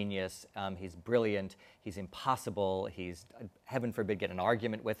his genius. He's brilliant. He's impossible. He's, heaven forbid, get an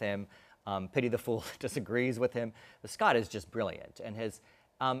argument with him. Pity the fool that disagrees with him. But Scott is just brilliant and has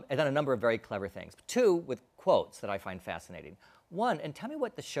done a number of very clever things. 2 with quotes that I find fascinating. 1, and tell me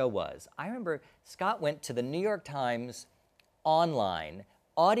what the show was. I remember Scott went to the New York Times online.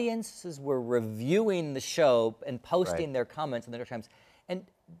 Audiences were reviewing the show and posting their comments in the New York Times. And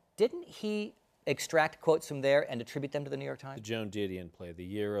didn't he extract quotes from there and attribute them to the New York Times? The Joan Didion play, The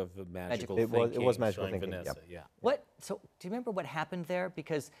Year of Magical Thinking. It was Magical showing Thinking, Vanessa, yep. yeah. So do you remember what happened there?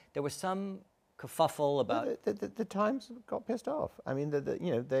 Because there was some kerfuffle about... The Times got pissed off. I mean,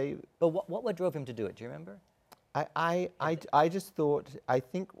 they... But what drove him to do it? Do you remember? I just thought, I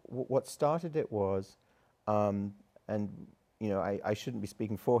think what started it was, and I shouldn't be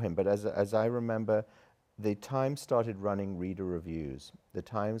speaking for him, but as I remember, the Times started running reader reviews. The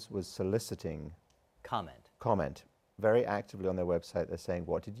Times was soliciting comment very actively on their website. They're saying,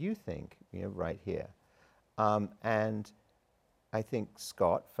 what did you think? Right here. And I think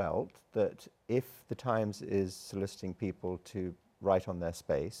Scott felt that if the Times is soliciting people to write on their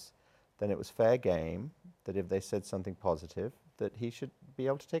space, then it was fair game that if they said something positive, that he should be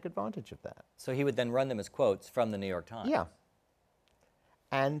able to take advantage of that. So he would then run them as quotes from the New York Times. Yeah.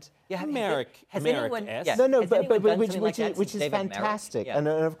 And Yeah, Merrick has Merrick anyone, S. yeah, no, no, has but, anyone done something like that which since is David Merrick? fantastic. Yeah. And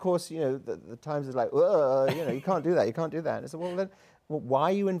of course, you know, the Times is like, you know, you can't do that, you can't do that. And I said, well, then, why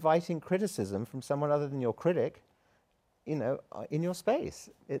are you inviting criticism from someone other than your critic, you know, in your space?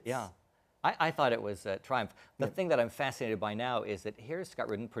 It's, Yeah. I thought it was a triumph. The thing that I'm fascinated by now is that here's Scott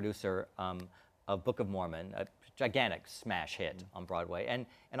Rudin, producer of Book of Mormon, a gigantic smash hit on Broadway, and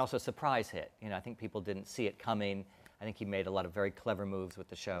also a surprise hit. You know, I think people didn't see it coming. I think he made a lot of very clever moves with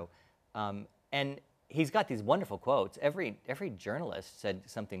the show. And he's got these wonderful quotes. Every journalist said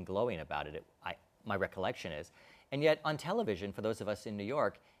something glowing about it, my recollection is. And yet on television, for those of us in New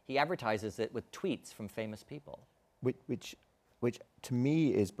York, he advertises it with tweets from famous people. which to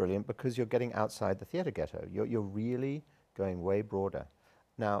me is brilliant because you're getting outside the theatre ghetto. You're really going way broader.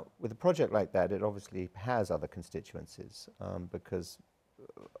 Now, with a project like that, it obviously has other constituencies because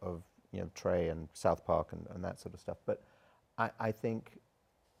of, you know, Trey and South Park and that sort of stuff. But I think,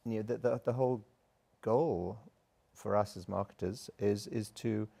 you know, the whole goal for us as marketers is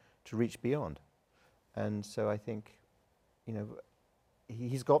to reach beyond. And so I think, you know,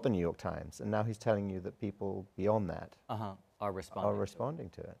 he's got the New York Times, and now he's telling you that people beyond that Are responding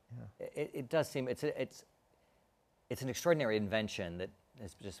to it. Yeah. It does seem it's an extraordinary invention that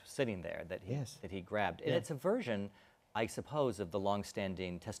is just sitting there that he grabbed, and it's a version, I suppose, of the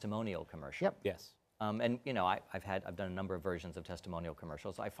long-standing testimonial commercial. Yep. Yes. And you know, I've done a number of versions of testimonial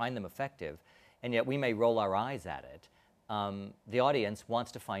commercials. I find them effective, and yet we may roll our eyes at it. The audience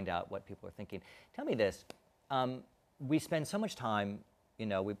wants to find out what people are thinking. Tell me this: we spend so much time, you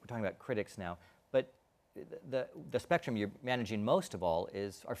know, we're talking about critics now, but the spectrum you're managing most of all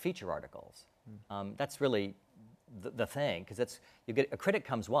are feature articles. That's really the thing, because a critic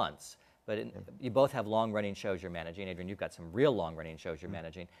comes once, but you both have long-running shows you're managing. Adrian, you've got some real long-running shows you're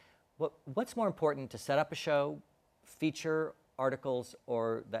managing. What's more important to set up a show, feature articles,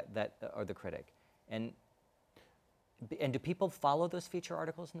 or or the critic? And do people follow those feature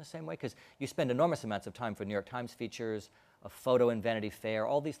articles in the same way? Because you spend enormous amounts of time for New York Times features, a photo in Vanity Fair,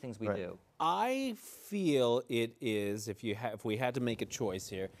 all these things we do. I feel it is, if we had to make a choice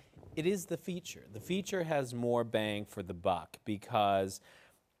here, it is the feature. The feature has more bang for the buck because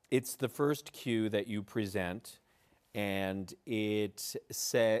it's the first cue that you present, and it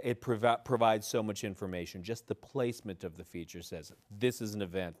provides so much information. Just the placement of the feature says, this is an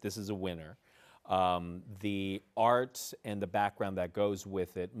event, this is a winner. The art and the background that goes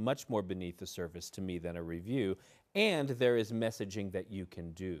with it, much more beneath the surface to me than a review. And there is messaging that you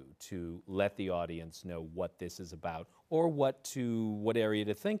can do to let the audience know what this is about or what area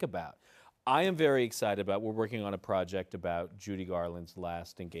to think about. I am very excited about, we're working on a project about Judy Garland's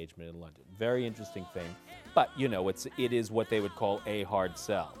last engagement in London. Very interesting thing. But, you know, it is what they would call a hard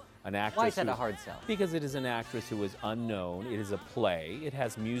sell. An actress. Why is that a hard sell? Because it is an actress who is unknown. It is a play. It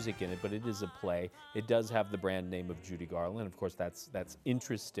has music in it, but it is a play. It does have the brand name of Judy Garland. Of course, that's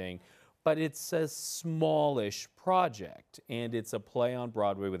interesting. But it's a smallish project, and it's a play on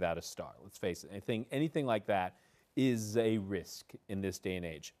Broadway without a star. Let's face it. Anything like that is a risk in this day and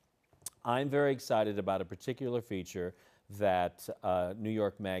age. I'm very excited about a particular feature that New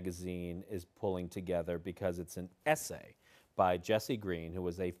York Magazine is pulling together because it's an essay by Jesse Green, who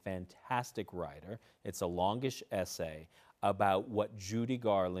was a fantastic writer. It's a longish essay about what Judy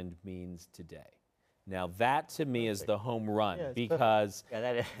Garland means today. Now that to me is the home run because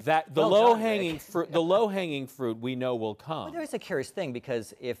the low-hanging fruit we know will come. Well, there's a curious thing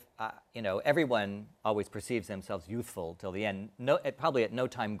because if you know, everyone always perceives themselves youthful till the end. Probably at no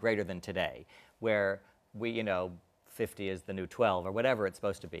time greater than today, where 50 is the new 12 or whatever it's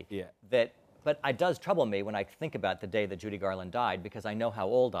supposed to be. Yeah. But it does trouble me when I think about the day that Judy Garland died because I know how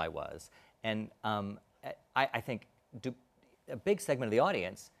old I was, and I think a big segment of the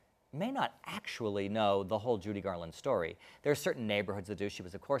audience may not actually know the whole Judy Garland story. There are certain neighborhoods that do. She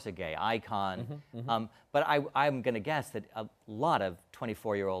was, of course, a gay icon. But I'm going to guess that a lot of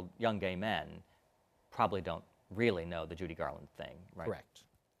 24-year-old young gay men probably don't really know the Judy Garland thing, right? Correct.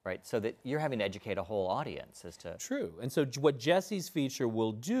 Right, so that you're having to educate a whole audience as to... True, and so what Jesse's feature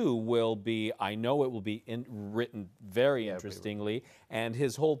will do will be, I know it will be written very interestingly, and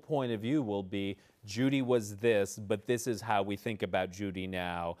his whole point of view will be, Judy was this, but this is how we think about Judy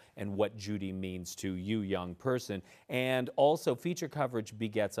now and what Judy means to you, young person. And also, feature coverage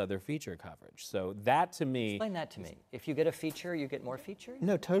begets other feature coverage. So that, to me... Explain that to me. If you get a feature, you get more features?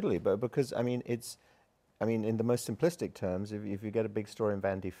 No, totally, but because, I mean, in the most simplistic terms, if you get a big story in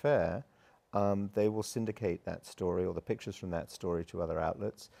Vanity Fair, they will syndicate that story or the pictures from that story to other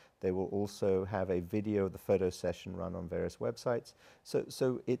outlets. They will also have a video of the photo session run on various websites.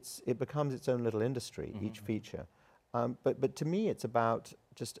 So it becomes its own little industry, each feature. But to me, it's about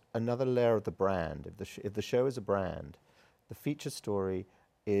just another layer of the brand. If the show is a brand, the feature story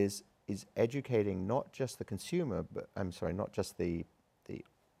is educating not just the consumer, but not just the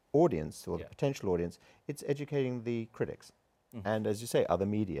audience or the potential audience. It's educating the critics, and as you say, other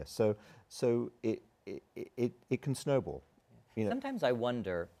media. So it can snowball. You know. Sometimes I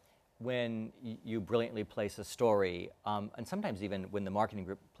wonder when you brilliantly place a story, and sometimes even when the marketing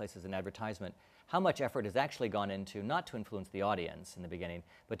group places an advertisement, how much effort has actually gone into, not to influence the audience in the beginning,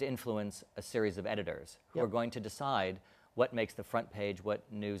 but to influence a series of editors who are going to decide what makes the front page, what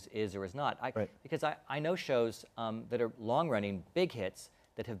news is or is not. Because I know shows that are long-running, big hits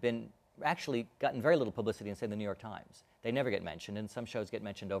that have been actually gotten very little publicity in, say, the New York Times. They never get mentioned, and some shows get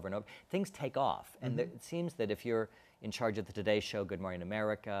mentioned over and over. Things take off, and it seems that if you're in charge of the Today Show, Good Morning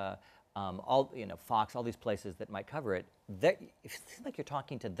America, Fox, all these places that might cover it, it seems like you're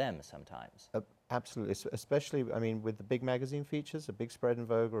talking to them sometimes. Absolutely, especially, I mean, with the big magazine features, a big spread in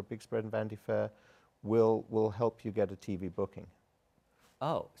Vogue or a big spread in Vanity Fair will help you get a TV booking.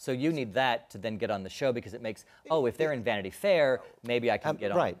 Oh, so you need that to then get on the show because it makes, if they're in Vanity Fair, maybe I can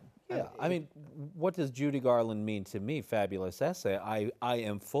get on. Right. Yeah, I mean, what does Judy Garland mean to me? Fabulous essay. I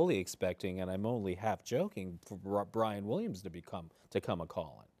am fully expecting, and I'm only half joking, for Brian Williams to come a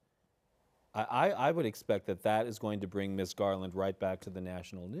calling. I would expect that is going to bring Miss Garland right back to the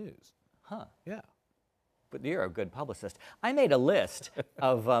national news. Huh. Yeah. But you're a good publicist. I made a list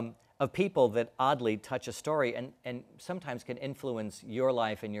of people that oddly touch a story and sometimes can influence your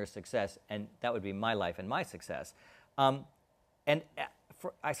life and your success, and that would be my life and my success. So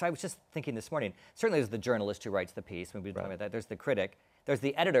I was just thinking this morning, certainly there's the journalist who writes the piece, we've been talking about that, there's the critic, there's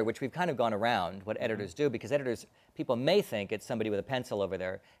the editor, which we've kind of gone around what editors do, because editors, people may think it's somebody with a pencil over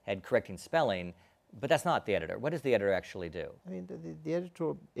their head correcting spelling, but that's not the editor. What does the editor actually do? I mean, the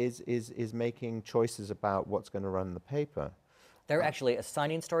editor is making choices about what's going to run in the paper. They're actually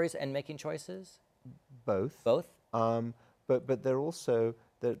assigning stories and making choices? Both. Both? But they're also,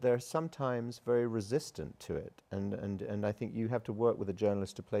 they're sometimes very resistant to it, and I think you have to work with a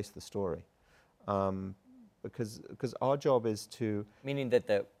journalist to place the story, because our job is to. Meaning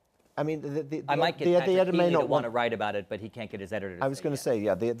that I mean, the editor may not want to write about it, but he can't get his editor to I was going to say,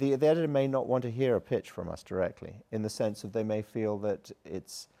 yeah, the editor may not want to hear a pitch from us directly, in the sense that they may feel that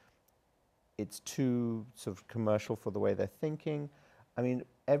it's too sort of commercial for the way they're thinking. I mean,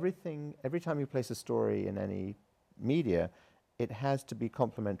 every time you place a story in any media, it has to be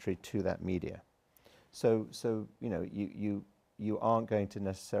complementary to that media. So you know, you aren't going to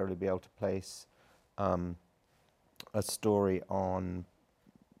necessarily be able to place a story on,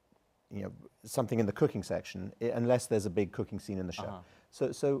 you know, something in the cooking section unless there's a big cooking scene in the show.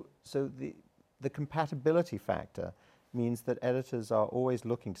 So the compatibility factor means that editors are always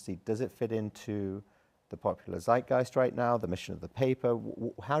looking to see, does it fit into the popular zeitgeist right now, the mission of the paper?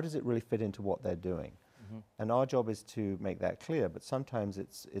 How does it really fit into what they're doing? And our job is to make that clear, but sometimes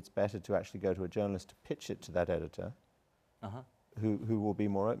it's better to actually go to a journalist to pitch it to that editor, who will be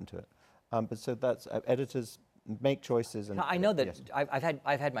more open to it. But so that's editors make choices. And I know that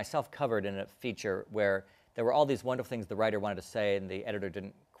I've had myself covered in a feature where there were all these wonderful things the writer wanted to say, and the editor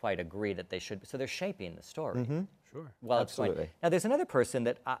didn't quite agree that they should. So they're shaping the story. Sure. Well, absolutely. Now, there's another person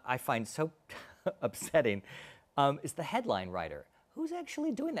that I find so upsetting, is the headline writer. Who's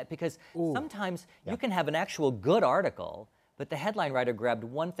actually doing that? Because sometimes you can have an actual good article, but the headline writer grabbed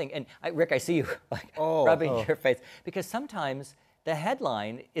one thing. And Rick, I see you like rubbing your face. Because sometimes the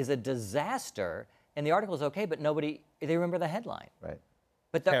headline is a disaster, and the article is okay, but they remember the headline. Right.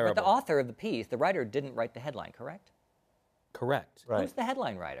 But the author of the piece, the writer, didn't write the headline, correct? Correct. Right. Who's the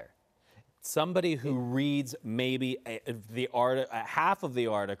headline writer? Somebody who reads maybe half of the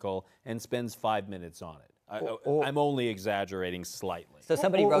article and spends 5 minutes on it. I'm only exaggerating slightly. So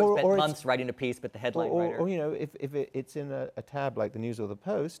somebody spent months writing a piece, but the headline writer. Or you know, if it's in a tab like the News or the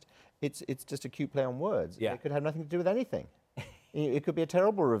Post, it's just a cute play on words. Yeah. It could have nothing to do with anything. It could be a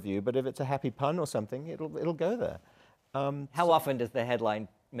terrible review, but if it's a happy pun or something, it'll go there. How often does the headline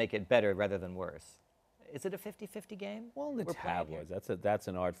make it better rather than worse? Is it a 50-50 game? Well, the tabloids, that's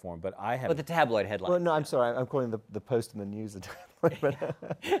an art form, but I have. But the tabloid headline. Well, no, I'm sorry, I'm calling the Post and the News a tabloid,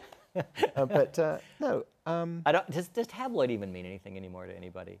 but no. Does tabloid even mean anything anymore to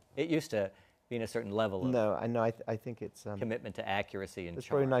anybody? It used to be in a certain level of No, I know. I think it's commitment to accuracy and it's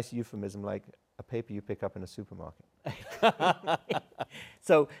charm. very nice euphemism, like a paper you pick up in a supermarket.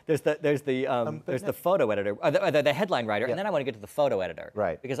 So there's the photo editor, the headline writer, and then I want to get to the photo editor.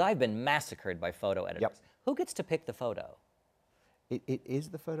 Right. Because I've been massacred by photo editors. Yep. Who gets to pick the photo? It is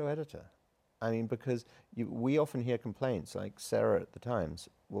the photo editor. I mean, because we often hear complaints, like Sarah at the Times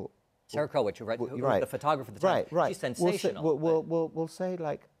will... Sarah Krowitz, who was right. the photographer at the time. Right. She's sensational. We'll say,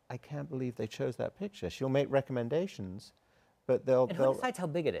 like, I can't believe they chose that picture. She'll make recommendations, but they'll... And who decides how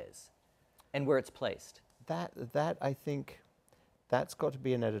big it is and where it's placed? That I think, that's got to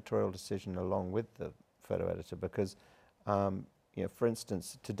be an editorial decision along with the photo editor, because, you know, for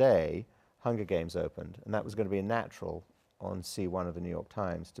instance, today, Hunger Games opened, and that was going to be a natural on C1 of the New York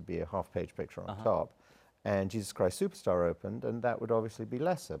Times to be a half-page picture on top. And Jesus Christ Superstar opened, and that would obviously be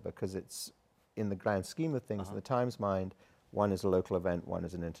lesser, because it's, in the grand scheme of things, in the Times' mind, one is a local event, one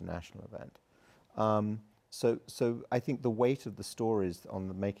is an international event. So I think the weight of the stories on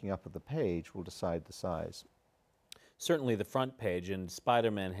the making up of the page will decide the size. Certainly the front page, and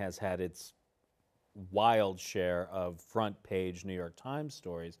Spider-Man has had its wild share of front page New York Times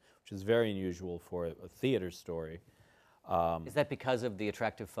stories, which is very unusual for a theater story. Is that because of the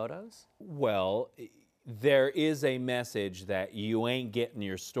attractive photos? Well, there is a message that you ain't getting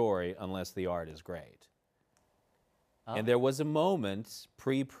your story unless the art is great. And there was a moment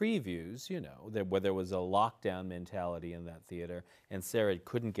pre-previews, you know, where there was a lockdown mentality in that theater, and Sarah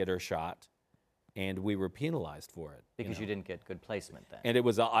couldn't get her shot, and we were penalized for it. Because you didn't get good placement then. And it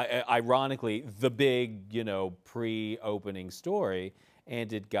was, ironically, the big, you know, pre-opening story,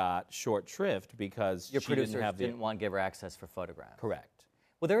 and it got short shrift because your she producers didn't have didn't want to give her access for photographs. Correct.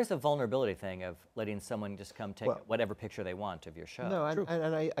 Well, there is a vulnerability thing of letting someone just come take whatever picture they want of your show. No,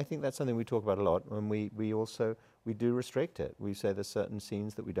 and I think that's something we talk about a lot, and we also do restrict it. We say there's certain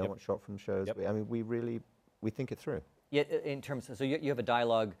scenes that we don't want shot from shows. I mean, we think it through. Yeah, in terms of, so you have a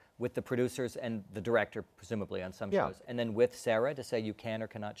dialogue with the producers and the director, presumably, on some shows, and then with Sarah to say you can or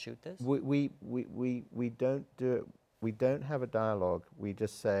cannot shoot this? We don't do it. We don't have a dialogue. We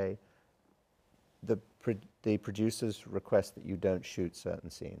just say the producers request that you don't shoot certain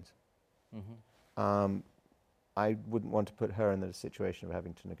scenes. I wouldn't want to put her in the situation of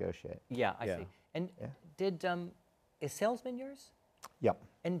having to negotiate. Yeah, I see. And did, is Salesman yours? Yep.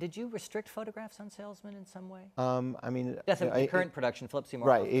 And did you restrict photographs on Salesman in some way? I mean, Death of the current production, Philip Seymour.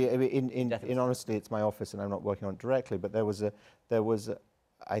 Right. In honesty, it's my office, and I'm not working on it directly. But there was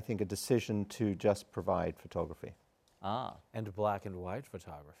I think, a decision to just provide photography. And black and white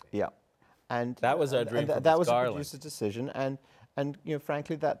photography. Yeah. And that was our dream. That was a producer's decision, and you know,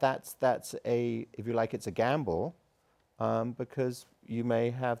 frankly, that's a, if you like, it's a gamble, because you may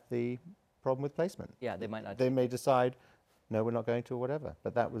have the problem with placement. Yeah, they might not. They may decide, no, we're not going to, or whatever.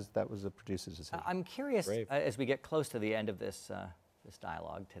 But that was a producer's decision. I'm curious, as we get close to the end of this this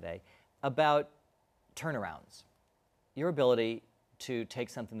dialogue today, about turnarounds. Your ability to take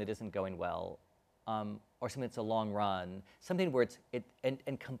something that isn't going well, or something that's a long run, something where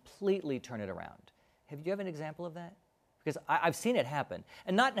and completely turn it around. Do you have an example of that? Because I've seen it happen,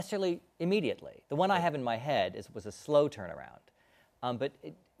 and not necessarily immediately. The one I have in my head was a slow turnaround, but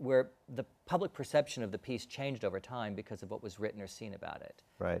where the public perception of the piece changed over time because of what was written or seen about it.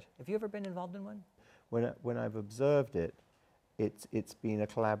 Right. Have you ever been involved in one? When I've observed it, it's been a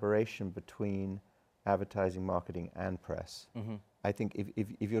collaboration between advertising, marketing, and press. I think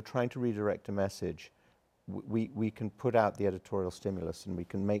if you're trying to redirect a message, we can put out the editorial stimulus, and we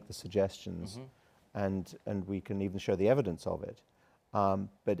can make the suggestions, and we can even show the evidence of it.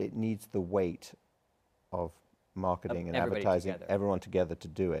 But it needs the weight of marketing and advertising, everyone together to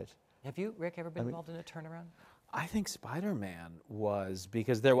do it. Have you, Rick, ever been involved in a turnaround? I think Spider-Man was,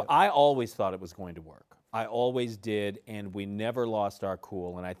 because I always thought it was going to work. I always did, and we never lost our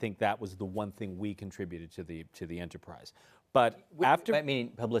cool, and I think that was the one thing we contributed to the enterprise. But after... I mean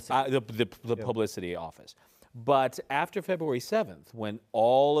publicity. The publicity office. But after February 7th, when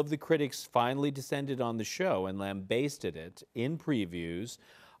all of the critics finally descended on the show and lambasted it in previews,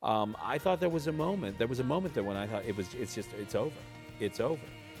 I thought there was a moment there when I thought it's over. It's over.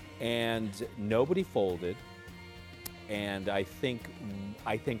 And nobody folded. And I think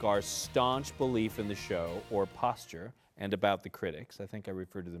our staunch belief in the show, or posture, and about the critics, I think I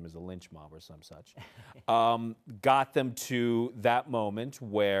referred to them as a lynch mob or some such, got them to that moment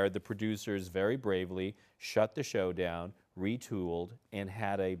where the producers very bravely shut the show down, retooled, and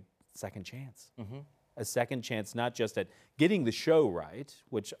had a second chance. A second chance, not just at getting the show right,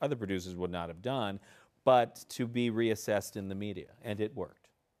 which other producers would not have done, but to be reassessed in the media, and it worked.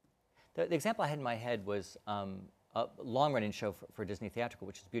 The example I had in my head was a long-running show for Disney Theatrical,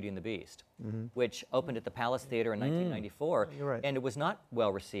 which is Beauty and the Beast, which opened at the Palace Theater in 1994, you're right. and it was not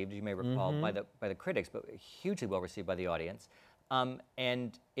well received, as you may recall, by the critics, but hugely well received by the audience.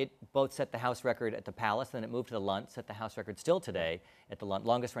 And it both set the house record at the Palace, then it moved to the Lunt, set the house record still today at the Lunt,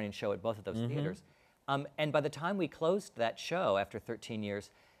 longest-running show at both of those theaters. And by the time we closed that show after 13 years,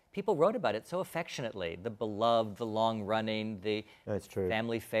 people wrote about it so affectionately. The beloved, the long-running, the That's true.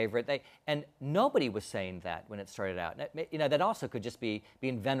 family favorite. And nobody was saying that when it started out. That also could just be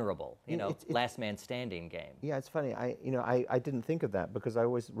being venerable, last man standing game. Yeah, it's funny. I didn't think of that because I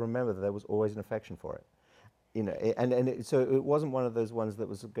always remember that there was always an affection for it. So it wasn't one of those ones that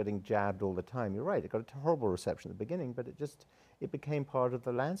was getting jabbed all the time. You're right. It got a horrible reception at the beginning, but it became part of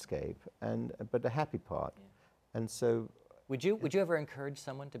the landscape, but a happy part. Yeah. And so. Would you ever encourage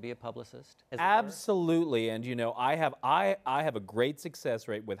someone to be a publicist? Absolutely, and I have a great success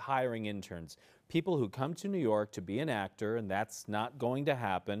rate with hiring interns. People who come to New York to be an actor, and that's not going to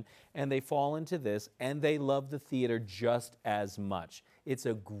happen, and they fall into this, and they love the theater just as much. It's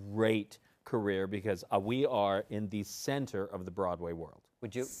a great career because we are in the center of the Broadway world.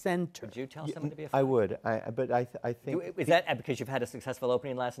 Would you tell someone to be a I would, but I think. Is that because you've had a successful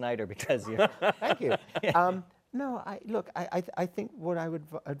opening last night, or because you? Thank you. No, I think what I would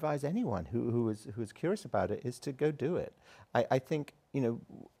advise anyone who is curious about it is to go do it. I think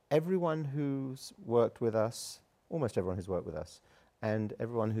everyone who's worked with us, almost everyone who's worked with us, and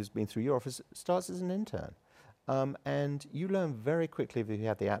everyone who's been through your office starts as an intern, and you learn very quickly if you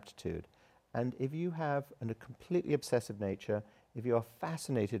have the aptitude. And if you have a completely obsessive nature, if you are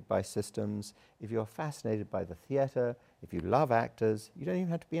fascinated by systems, if you are fascinated by the theater, if you love actors, you don't even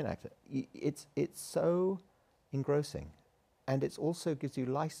have to be an actor. It's so engrossing, and it also gives you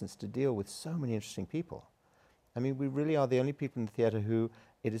license to deal with so many interesting people. I mean, we really are the only people in the theater who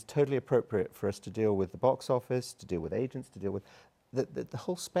it is totally appropriate for us to deal with the box office, to deal with agents, to deal with the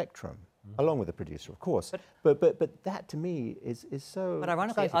whole spectrum. Along with the producer, of course. But that, to me, is so But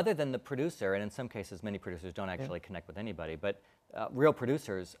ironically, exciting. other than the producer, and in some cases many producers don't actually connect with anybody, but real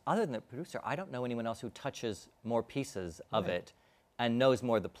producers, other than the producer, I don't know anyone else who touches more pieces of it and knows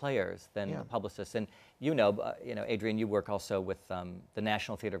more of the players than the publicists. And Adrienne, you work also with the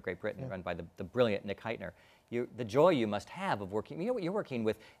National Theatre of Great Britain, run by the brilliant Nick Heitner. The joy you must have of working, you're working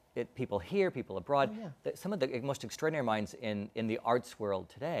with people here, people abroad. Some of the most extraordinary minds in the arts world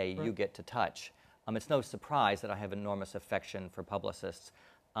today, you get to touch. It's no surprise that I have enormous affection for publicists,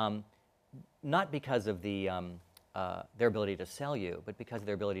 not because of their ability to sell you, but because of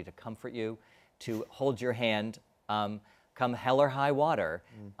their ability to comfort you, to hold your hand, come hell or high water,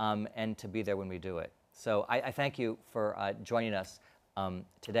 and to be there when we do it. So I thank you for joining us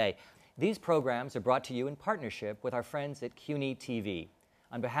today. These programs are brought to you in partnership with our friends at CUNY TV.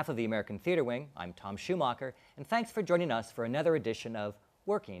 On behalf of the American Theater Wing, I'm Tom Schumacher, and thanks for joining us for another edition of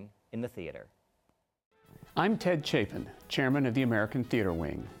Working in the Theater. I'm Ted Chapin, chairman of the American Theater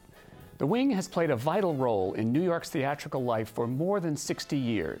Wing. The Wing has played a vital role in New York's theatrical life for more than 60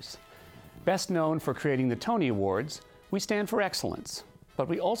 years. Best known for creating the Tony Awards, we stand for excellence, but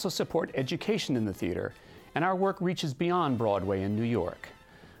we also support education in the theater, and our work reaches beyond Broadway in New York.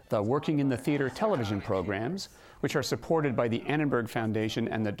 The Working in the Theater television programs, which are supported by the Annenberg Foundation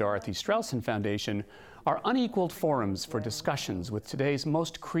and the Dorothy Straussen Foundation, are unequaled forums for discussions with today's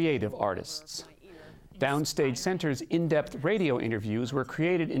most creative artists. Downstage Center's in-depth radio interviews were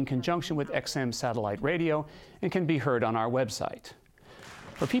created in conjunction with XM Satellite Radio and can be heard on our website.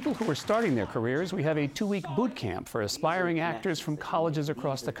 For people who are starting their careers, we have a 2-week boot camp for aspiring actors from colleges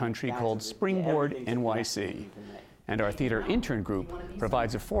across the country called Springboard NYC. And our theater intern group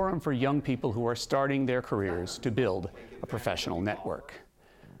provides a forum for young people who are starting their careers to build a professional network.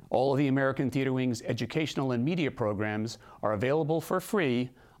 All of the American Theater Wing's educational and media programs are available for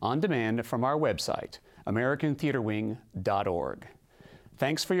free on demand from our website, americantheaterwing.org.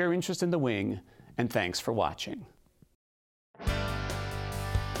 Thanks for your interest in the Wing, and thanks for watching.